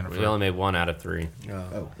damn it, We Jennifer. only made 1 out of 3.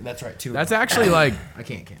 Oh, that's right. 2. That's actually like I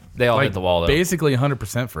can't count. They all hit the wall though. basically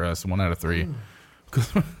 100% for us. 1 out of 3. 'Cause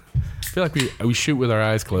I feel like we shoot with our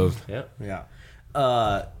eyes closed. Yeah. Yeah.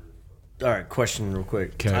 All right, question real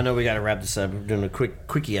quick. 'Kay. I know we got to wrap this up. We're doing a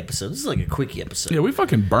quickie episode. This is like a quickie episode. Yeah, we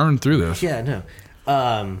fucking burned through this. Yeah, I know.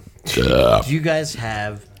 Do you guys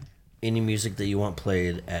have any music that you want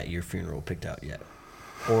played at your funeral picked out yet?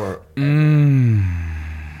 Or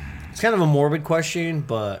it's kind of a morbid question,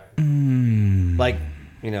 but like,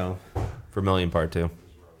 you know, Vermilion Part 2.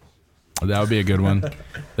 That would be a good one.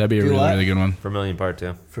 That'd be a really, what? really good one. Vermilion Part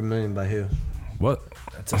 2. Familiar by who? What?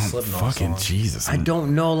 That's a Slipknot Fucking song. Jesus. I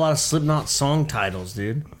don't know a lot of Slipknot song titles,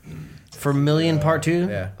 dude. Vermilion Part 2?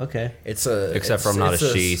 Yeah. Okay. It's a. Except it's, for I'm not a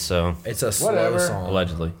it's she, so It's a slow song.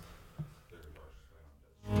 allegedly.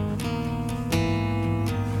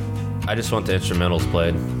 I just want the instrumentals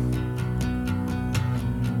played.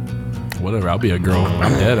 Whatever, I'll be a girl.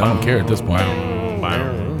 I'm dead. I don't care at this point.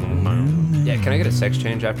 Yeah, can I get a sex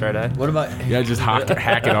change after I die? What about Yeah, just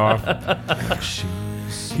hack it off.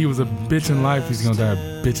 He was a bitch in life. He's gonna die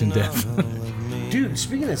a bitch in death. dude?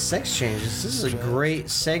 Speaking of sex changes, this is a great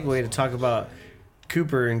segue to talk about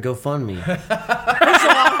Cooper and GoFundMe.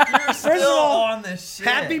 First of all, on this shit.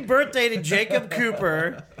 happy birthday to Jacob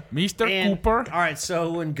Cooper. Mr. And, Cooper. All right,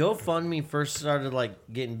 so when GoFundMe first started like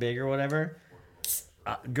getting big or whatever,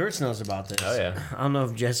 Gertz knows about this. Oh, yeah. I don't know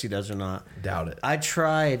if Jesse does or not. Doubt it. I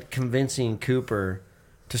tried convincing Cooper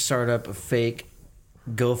to start up a fake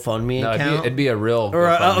GoFundMe No, account. it'd be a real. or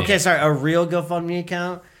GoFundMe. a real GoFundMe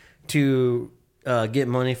account to get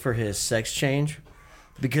money for his sex change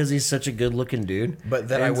because he's such a good-looking dude. But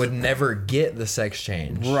then I And- would never get the sex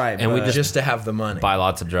change. Right, And we but- Just to have the money. Buy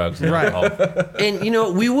lots of drugs. And Right. alcohol. and you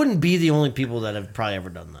know we wouldn't be the only people that have probably ever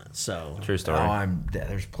done that. So True story. Oh,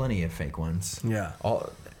 there's plenty of fake ones. yeah.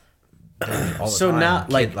 All the So time. now,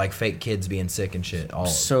 like fake kids being sick and shit.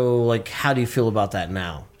 So like, how do you feel about that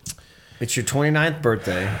now? It's your 29th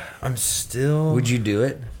birthday. I'm still Would you do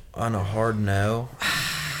it? on a hard no.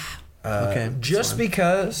 Okay. Just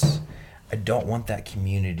because I don't want that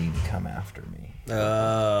community to come after me.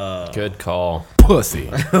 Good call. Pussy.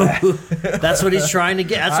 That's what he's trying to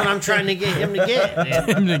get. That's what I'm trying to get him to get. man.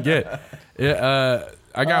 Him to get. Yeah,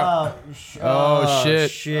 I got. Oh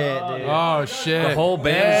shit. Shit, dude. Oh shit. The whole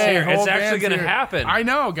band is here. whole It's actually band's gonna here. happen. I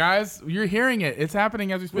know, guys. You're hearing it. It's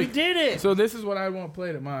happening as we speak. We did it. So this is what I want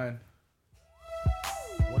played at mine.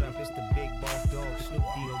 What up, it's the big boss dog, Snoop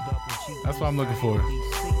Dogg, That's what I'm looking for.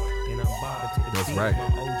 That's right.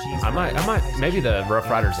 I might, maybe the Rough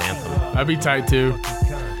Riders anthem. I'd be tight too.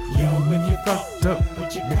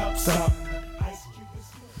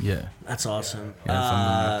 Yeah. That's awesome.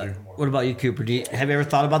 Yeah, something after. What about you, Cooper? Have you ever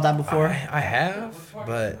thought about that before? I have,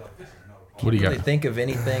 but What do you really got? think of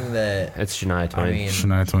anything that It's Shania Twain. I mean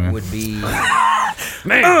Shania Twain. would be.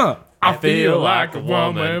 Man, I feel like a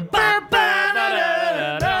woman.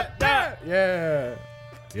 Yeah.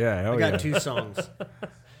 Yeah. Hell I got yeah. 2 songs.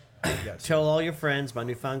 Tell All Your Friends by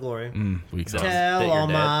Newfound Glory. Weak sauce. Tell That you're all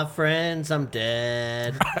dead. my friends I'm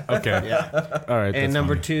dead. Okay. Yeah. All right. And that's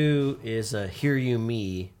number funny. 2 is Hear You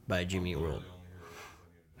Me by Jimmy Eat World.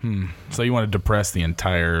 So you want to depress the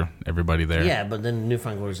entire everybody there? Yeah, but then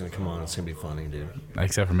Newfound Glory's going to come on. It's going to be funny, dude.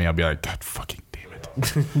 Except for me, I'll be like, God fucking damn it.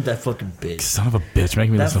 That fucking bitch. Son of a bitch, make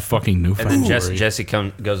me listen to fucking and Newfound then Glory. Jesse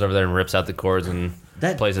goes over there and rips out the chords and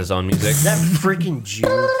That- plays his own music. That freaking Jew.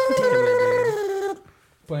 Damn it, dude.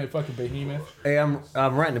 Playing fucking Behemoth. Hey, I'm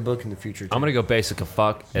writing a book in the future. Too. I'm gonna go basic as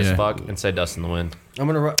Yeah. fuck and say Dust in the Wind. I'm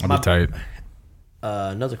going to I'll be tight.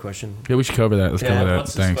 Another question. Yeah, we should cover that. Let's cover that.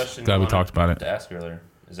 Thanks. Glad we talked about it. To ask earlier,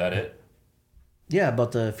 is that it? Yeah,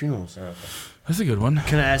 about the funerals. That's a good one.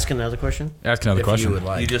 Can I ask another question? Ask another If question. you would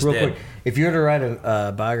like. just Real quick. If you were to write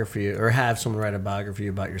a biography or have someone write a biography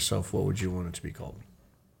about yourself, what would you want it to be called?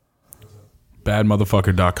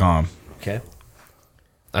 Badmotherfucker.com. Okay.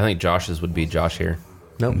 I think Josh's would be Josh here.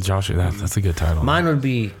 Nope. Josh, that's a good title. Mine would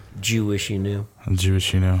be Jewish, you knew. I'm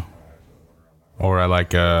Jewish, you know. Or I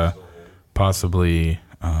like possibly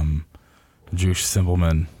Jewish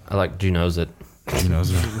Simpleman. I like Juno's it.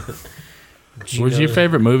 Juno's. What's your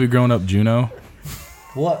favorite movie growing up, Juno?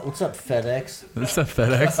 What? What's up, FedEx? What's up,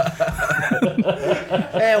 FedEx?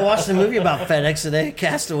 Hey, I watched the movie about FedEx today.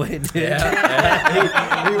 Castaway, dude. He would.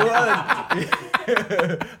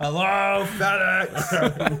 Hello,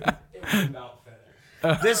 FedEx.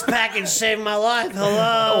 This package saved my life.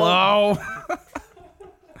 Hello. Hello.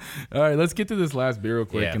 All right, let's get to this last beer real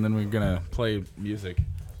quick, Yeah. and then we're gonna play music.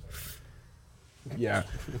 Yeah.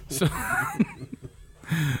 So,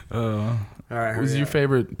 All right, what was hurry your up.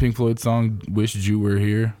 favorite Pink Floyd song? "Wish You Were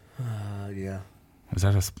Here"? Yeah. Is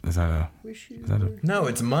that a? No,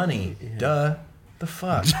 it's money. Duh. The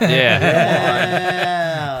fuck? Yeah.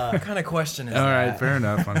 Yeah. What kind of question is All that? right, fair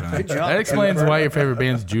enough. I'm done. Good job. That explains why your favorite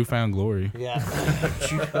band's Jew Found Glory. Yeah.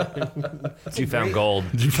 You found gold.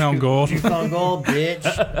 Jew Found Gold. You found gold, bitch.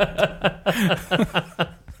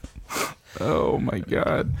 Oh my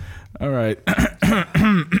god. All right.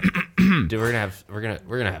 Dude, we're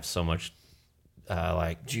gonna have so much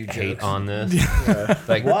Jew hate jokes. on this.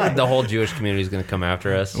 Like Why? the whole Jewish community is gonna come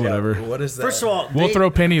after us. Whatever. What is that? First of all, We'll throw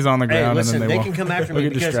pennies on the Hey, ground listen, and then they they can won't. come after They'll me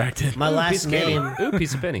get because distracted. my last name, Ooh,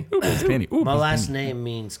 piece of penny. It's penny. Ooh, my it's last penny. name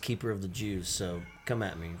means keeper of the Jews. So come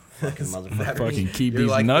at me, fucking motherfucker. Fucking keep You're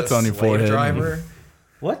these like nuts the on your slave forehead. driver.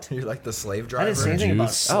 What? You're like the slave I driver. didn't say anything about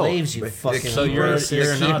Jews. slaves. You The fucking. So you're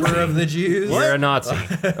racist. a Nazi. keeper of the Jews. You're a Nazi.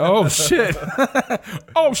 Oh shit!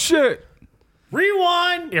 Oh shit!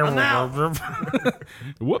 Rewind. I'm out.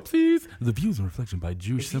 Whoopsies! The views and reflection by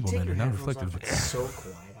Jewish Simplemen are not reflected. It's so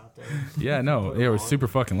quiet out there. Yeah, no, yeah, we're super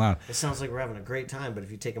fucking loud. It sounds like we're having a great time, but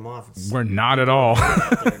if you take them off, it's We're not at all.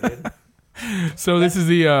 So this is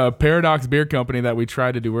the Paradox Beer Company that we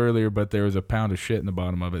tried to do earlier, but there was a pound of shit in the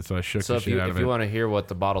bottom of it, so I shook So the if shit you out if of you it. want to hear what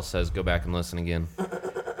the bottle says, go back and listen again.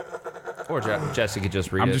 Or Jesse could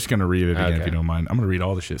just read it. I'm just gonna read it again if Okay. you don't mind. I'm gonna read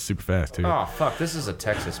all the shit super fast too. Oh fuck! This is a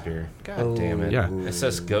Texas beer. God damn it! Yeah. It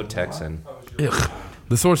says "Go Texan." Ugh.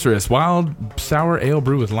 The Sorceress, wild sour ale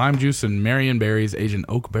brew with lime juice and Marion berries aged in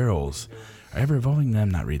oak barrels. Are ever evolving? No, I'm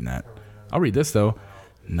not reading that. I'll read this though.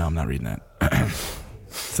 No, I'm not reading that.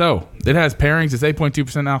 So it has pairings. It's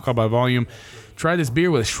 8.2% alcohol by volume. Try this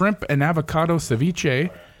beer with shrimp and avocado ceviche,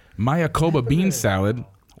 Mayakoba bean salad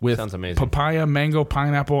with Sounds amazing. papaya, mango,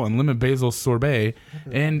 pineapple, and lemon basil sorbet.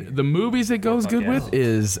 And the movies it goes good with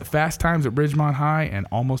is Fast Times at Ridgemont High and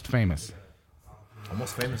Almost Famous.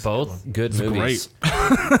 Almost famous. Both good movies.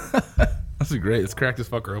 This is great. Let's crack this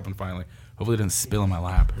fucker open finally. Hopefully it didn't spill in my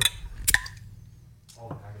lap.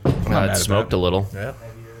 mad It at smoked that. a little. Yep.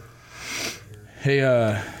 Hey,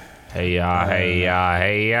 Hey ya, hey ya,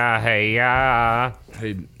 hey ya, hey ya.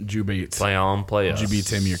 hey, Jew Beats. Play on, play us. Jew Beats,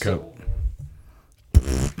 hand me your cup.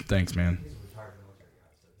 Thanks, man.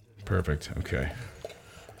 Perfect. Okay.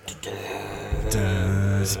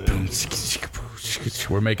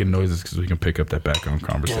 We're making noises because we can pick up that background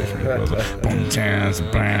conversation.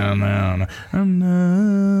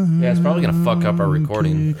 Yeah, it's probably gonna fuck up our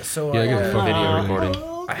recording. So Yeah, I I, got fucking Video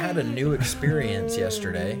recording. I had a new experience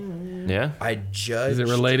yesterday. Yeah. I judged. Is it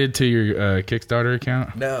related to your Kickstarter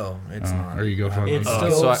account? No, it's not. Or you go for It's it?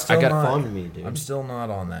 still, so I got not, fun to me, dude. I'm still not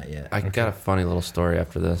on that yet. I got a funny little story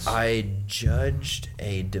after this. I judged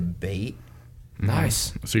a debate.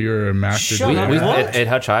 Nice. So you're a master. Shut up. debater? At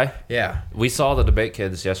Hutch High, Yeah, we saw the debate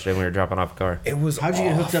kids yesterday when we were dropping off a car. it was. How'd you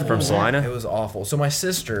get hooked up awful. From Salina? It was awful. So my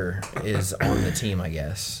sister is on the team. I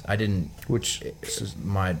guess I didn't. Which It's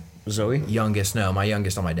my Zoe? youngest. No, my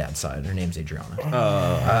youngest on my dad's side. Her name's Adriana.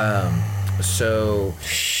 So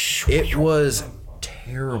it was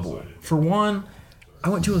terrible. For one, I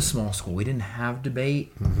went to a small school. We didn't have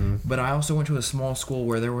debate, but I also went to a small school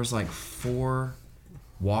where there was like 4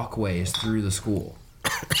 walkways through the school.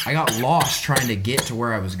 I got lost trying to get to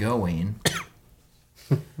where I was going.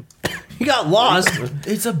 You got lost.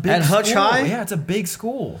 It's a big At Hutch school. High? Yeah, it's a big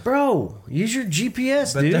school. Bro, use your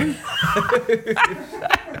GPS, dude.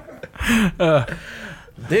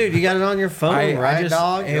 Dude, you got it on your phone, right,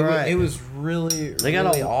 dog? It, You're wa- right. it was really, They got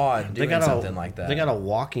really a- odd they doing got something like that. They got a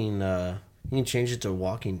walking. You can change it to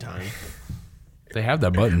walking time. They have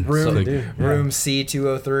that button. room, So they- room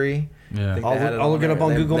C203. yeah. I'll look it up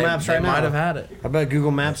on Google Maps right now. They might have had it. I bet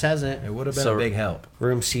Google Maps has it. It would have been So- a big help.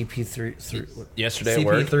 Room CP3. Yesterday at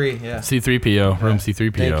work, CP3, yeah. C3PO, room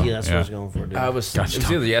C3PO. Thank you. That's what I yeah. was going for, dude. I was. Gotcha. It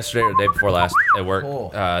was either yesterday or the day before last at work.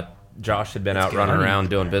 Cool. Josh had been out running around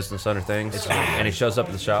doing business under things, and he shows up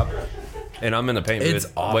at the shop, and I'm in the paint It's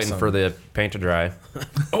booth awesome. waiting for the paint to dry.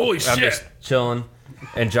 Holy I'm just chilling,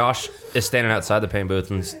 and Josh is standing outside the paint booth,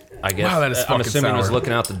 and I guess Wow, that is I'm fucking assuming was sour.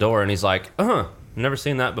 looking out the door, and he's like, never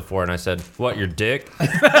seen that before. And I said, "What, your dick?" You're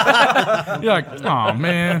like, oh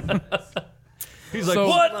man. He's like, So,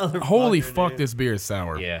 "What?" Holy fuck, this beer is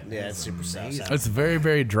sour. Yeah. yeah, it's super sour. It's very,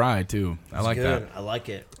 very dry too. I like Good. that. I like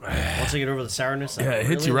it. Once I get over the sourness, I Yeah, it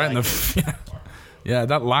hits you really right in like the. Yeah,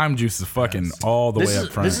 that lime juice is fucking all the This way is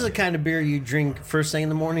up front. this is the kind of beer you drink first thing in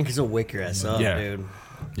the morning because it'll wake your ass up, Yeah. dude.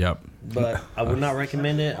 Yep. But I would not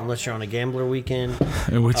recommend it unless you're on a gambler weekend.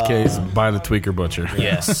 In which case, buy the Tweaker Butcher.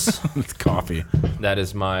 Yes, It's coffee. that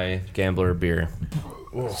is my gambler beer.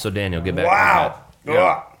 So Daniel, get back.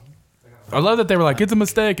 Wow. I love that they were like, it's a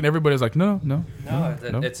mistake, and everybody's like, no. No,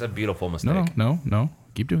 it's a beautiful mistake. No.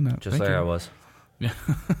 Keep doing that. Just Thank like you. I was. Yeah,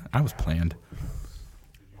 I was planned.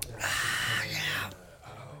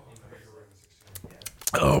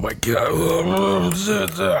 Oh my god.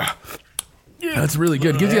 Yeah, that's really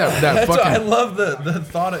good. Gives you that I fucking love the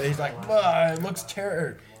thought of it. He's like, it looks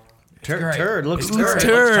turd. Turd looks Looks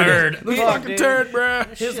turd. turd. Fucking turd, bruh.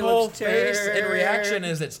 His Shit whole looks face and turd. reaction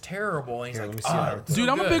is it's terrible. And he's let me like, see that. it's Dude,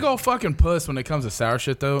 so I'm a good. big old fucking puss when it comes to sour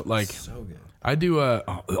shit though. Like So good. I do like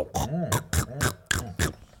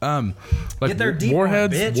Get there deep,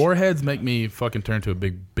 warheads. bitch. Warheads make me fucking turn to a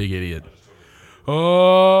big idiot.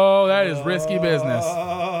 Oh, that is risky business.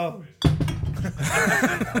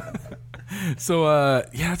 So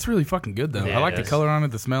yeah, it's really fucking good though. Yeah, I like it the is. color on it.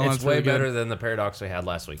 The smell on It's it's way really good. better than the Paradox we had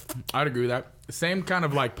last week. I'd agree with that. Same kind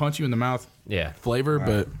of like punch you in the mouth Yeah, flavor,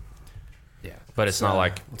 but yeah, but it's not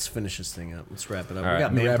like. Let's finish this thing up. Let's wrap it up. All We got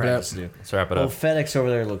right. band Wrap it practice up. to do. Let's wrap it Oh, up. FedEx over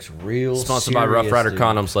there looks real Sponsored by Rough Rider dude.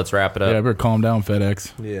 Condoms. Let's wrap it yeah, up. better calm down,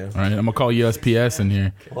 FedEx. Yeah. All right, I'm gonna call USPS in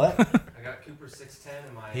here. What? I got Cooper 610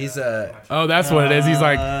 in my. He's Oh, that's what it is. He's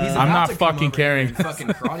like, he's I'm about not to come fucking over here carrying. and fucking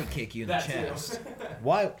karate kick you in the chest.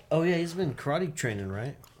 Why? Oh yeah, he's been karate training,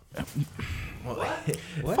 right?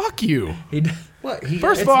 Fuck you. What? He,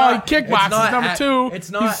 First of It's all, not- kickboxing. it's not Number ac- two, it's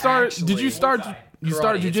not you start. Did actually you start? You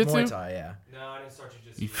started Karate, it's Muay jujitsu? Thai, yeah. No, I didn't start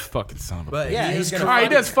jujitsu. You fucking son of a. But Yeah, he he's is gonna All right, he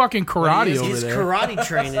karate. does fucking karate is- over he's there. karate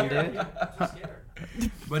training, dude.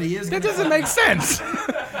 But he is. That gonna- doesn't make sense.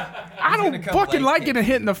 I don't gonna come, fucking like, like getting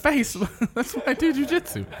hit in the face. That's why I do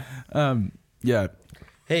jujitsu. Yeah,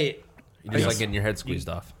 Hey, You just like getting your head squeezed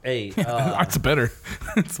off. hey. it's better.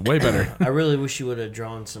 It's way better. I really wish you would have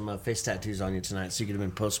drawn some face tattoos on you tonight, so you could have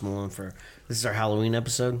been Post Malone for. This is our Halloween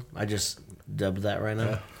episode. I just dubbed that right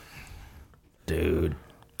now. Dude,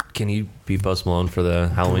 can you be Post Malone for the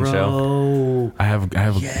Halloween show? Oh, I have.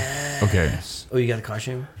 Okay, oh, you got a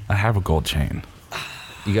costume? I have a gold chain.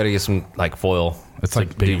 You got to get some like foil. It's to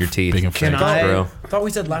like big, do your teeth. big and Can fake. I- bro. I thought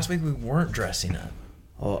we said last week we weren't dressing up.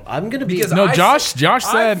 Oh, I'm gonna be. Because No, I Josh said-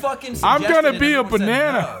 said, fucking I'm suggested gonna it, be a everyone said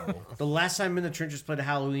banana. no. The last time In the Trenches played a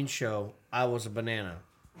Halloween show, I was a banana.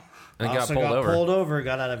 And I got also pulled got over. pulled over,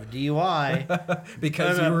 got out of a DUI.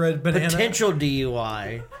 Because you were a banana. Potential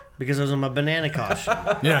DUI because I was in my banana costume.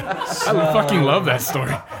 Yeah, I fucking love that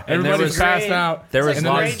story. Everybody's was passed great. out. There was and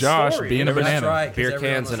then lots- there's Josh story. being a That's banana. right, 'cause Beer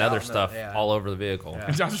everyone cans was and out other in the- stuff yeah. all over the vehicle.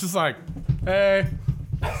 And Josh was just like, "Hey,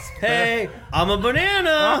 Hey, I'm a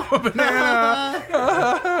banana.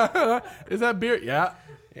 is that beer? Yeah.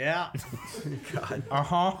 Yeah. Uh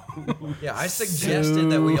huh. Yeah, I suggested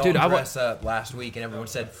that we all Dude, I wa- dress up last week, and everyone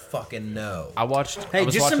said fucking no. I watched. I Hey,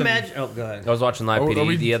 was just watching, imagine. Oh, go ahead. I was watching Live Oh, are PD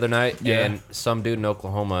we- the other night, Yeah. and some dude in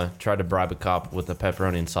Oklahoma tried to bribe a cop with a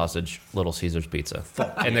pepperoni and sausage Little Caesars pizza.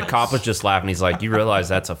 And the cop was just laughing. He's like, "You realize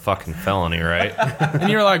that's a fucking felony, right?" And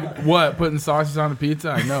you're like, what? Putting sausage on the pizza?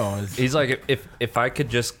 I know. It's- He's like, "If I could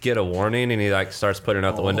just get a warning," and he like starts putting it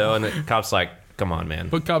out the window, and the cop's like, "Come on, man."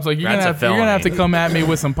 But cops like, you're That's gonna, a have to felony. come at me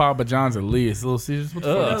with some Papa John's at least. Little Caesars. What the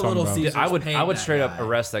fuck are you talking Little about? Caesars. I would paying that straight up guy.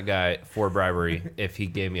 arrest that guy for bribery if he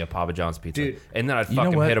gave me a Papa John's pizza, Dude. and then I'd You know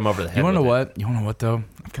fucking what? hit him over the head. You wanna know with what? You wanna know what though?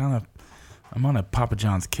 I'm on a Papa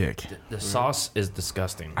John's kick. it. The sauce is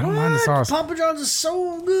disgusting. I don't mind the sauce. Papa John's is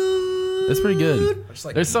so good. It's pretty good. just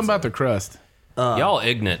like There's something about the crust. Y'all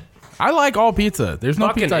ignorant. I like all pizza. There's no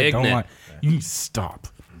Fucking pizza I don't ignorant. like. You need to stop.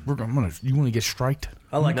 You want to get striked?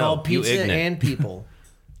 I like No, all you pizza ignorant. and people.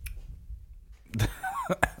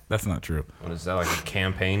 That's not true. What is that, like a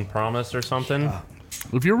campaign promise or something?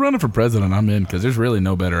 If you're running for president, I'm in because there's really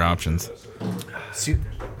no better options. See,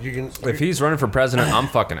 you can. If he's running for president, I'm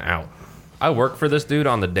fucking out. I work for this dude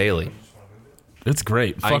on the daily. It's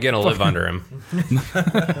great. I ain't gonna live under him.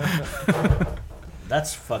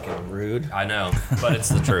 That's fucking rude. I know, but it's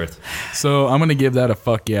the truth. So I'm gonna give that a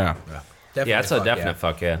fuck yeah. Definitely Yeah, it's a fuck definite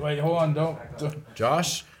fuck yeah. Wait, hold on. Don't.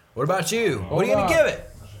 Josh, what about you? What are you on. gonna give it?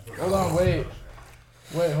 Hold on. Wait,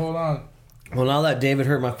 hold on. Well, now that David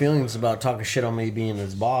hurt my feelings about talking shit on me being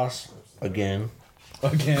his boss again.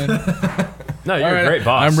 Again. No, you're All right, a great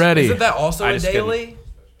boss. I'm ready. Isn't that also I a just daily?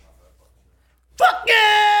 Fuck yeah!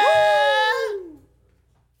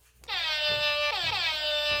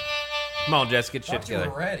 Come on, Jess, get shit You were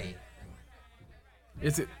together. ready.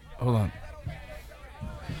 Is it? Hold on.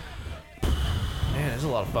 Man, there's a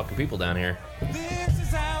lot of fucking people down here.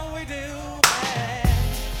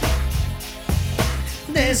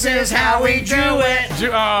 This is how we do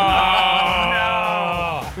it.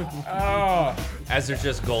 Oh. As there's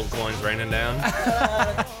just gold coins raining down.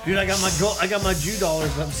 Dude, I got my Jew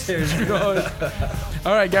dollars upstairs.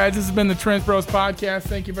 All right, guys. This has been the Trench Bros podcast.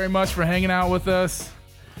 Thank you very much for hanging out with us.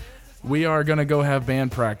 We are gonna go have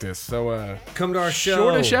band practice. So Come to our show.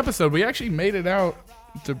 shortish episode. We actually made it out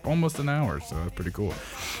to almost an hour, so that's pretty cool.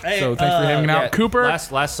 Hey, So thanks for hanging out, Yeah, Cooper.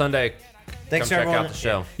 Last Sunday, Thanks come check everyone. out the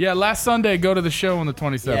show. Yeah, last Sunday, go to the show on the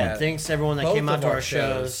 27th. Yeah, thanks everyone that Both came out of to our our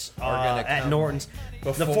shows shows are gonna at come Norton's.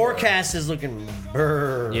 The before. forecast is looking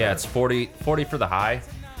brr. Yeah, it's 40 for the high.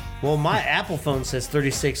 Well, my Apple phone says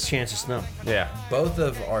 36 chance of snow. Yeah. Both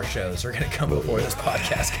of our shows are gonna come before this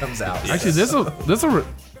podcast comes out. Actually, this will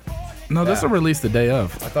release the day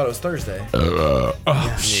of. I thought it was Thursday.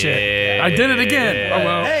 Oh shit! I did it again. Oh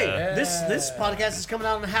well. Hey, this podcast is coming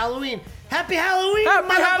out on Halloween. Happy Halloween! Happy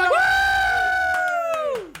motherfucker!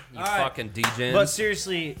 You fucking DJ. But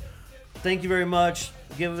seriously, thank you very much.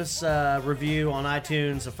 Give us a review on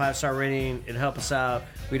iTunes, a 5-star rating. It'd help us out.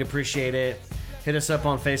 We'd appreciate it. Hit us up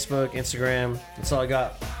on Facebook, Instagram. That's all I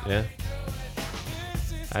got. Yeah.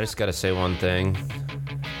 I just gotta say one thing.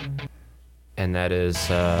 And that is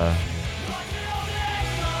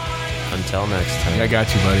until next time. I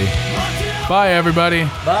got you, buddy. Bye, everybody.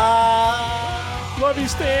 Bye! Love you,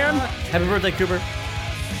 Stan. Happy birthday, Cooper.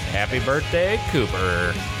 Happy birthday,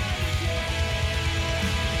 Cooper.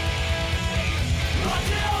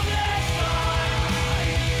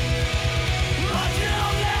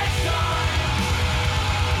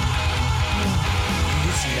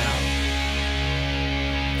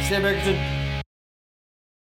 Sam Erickson.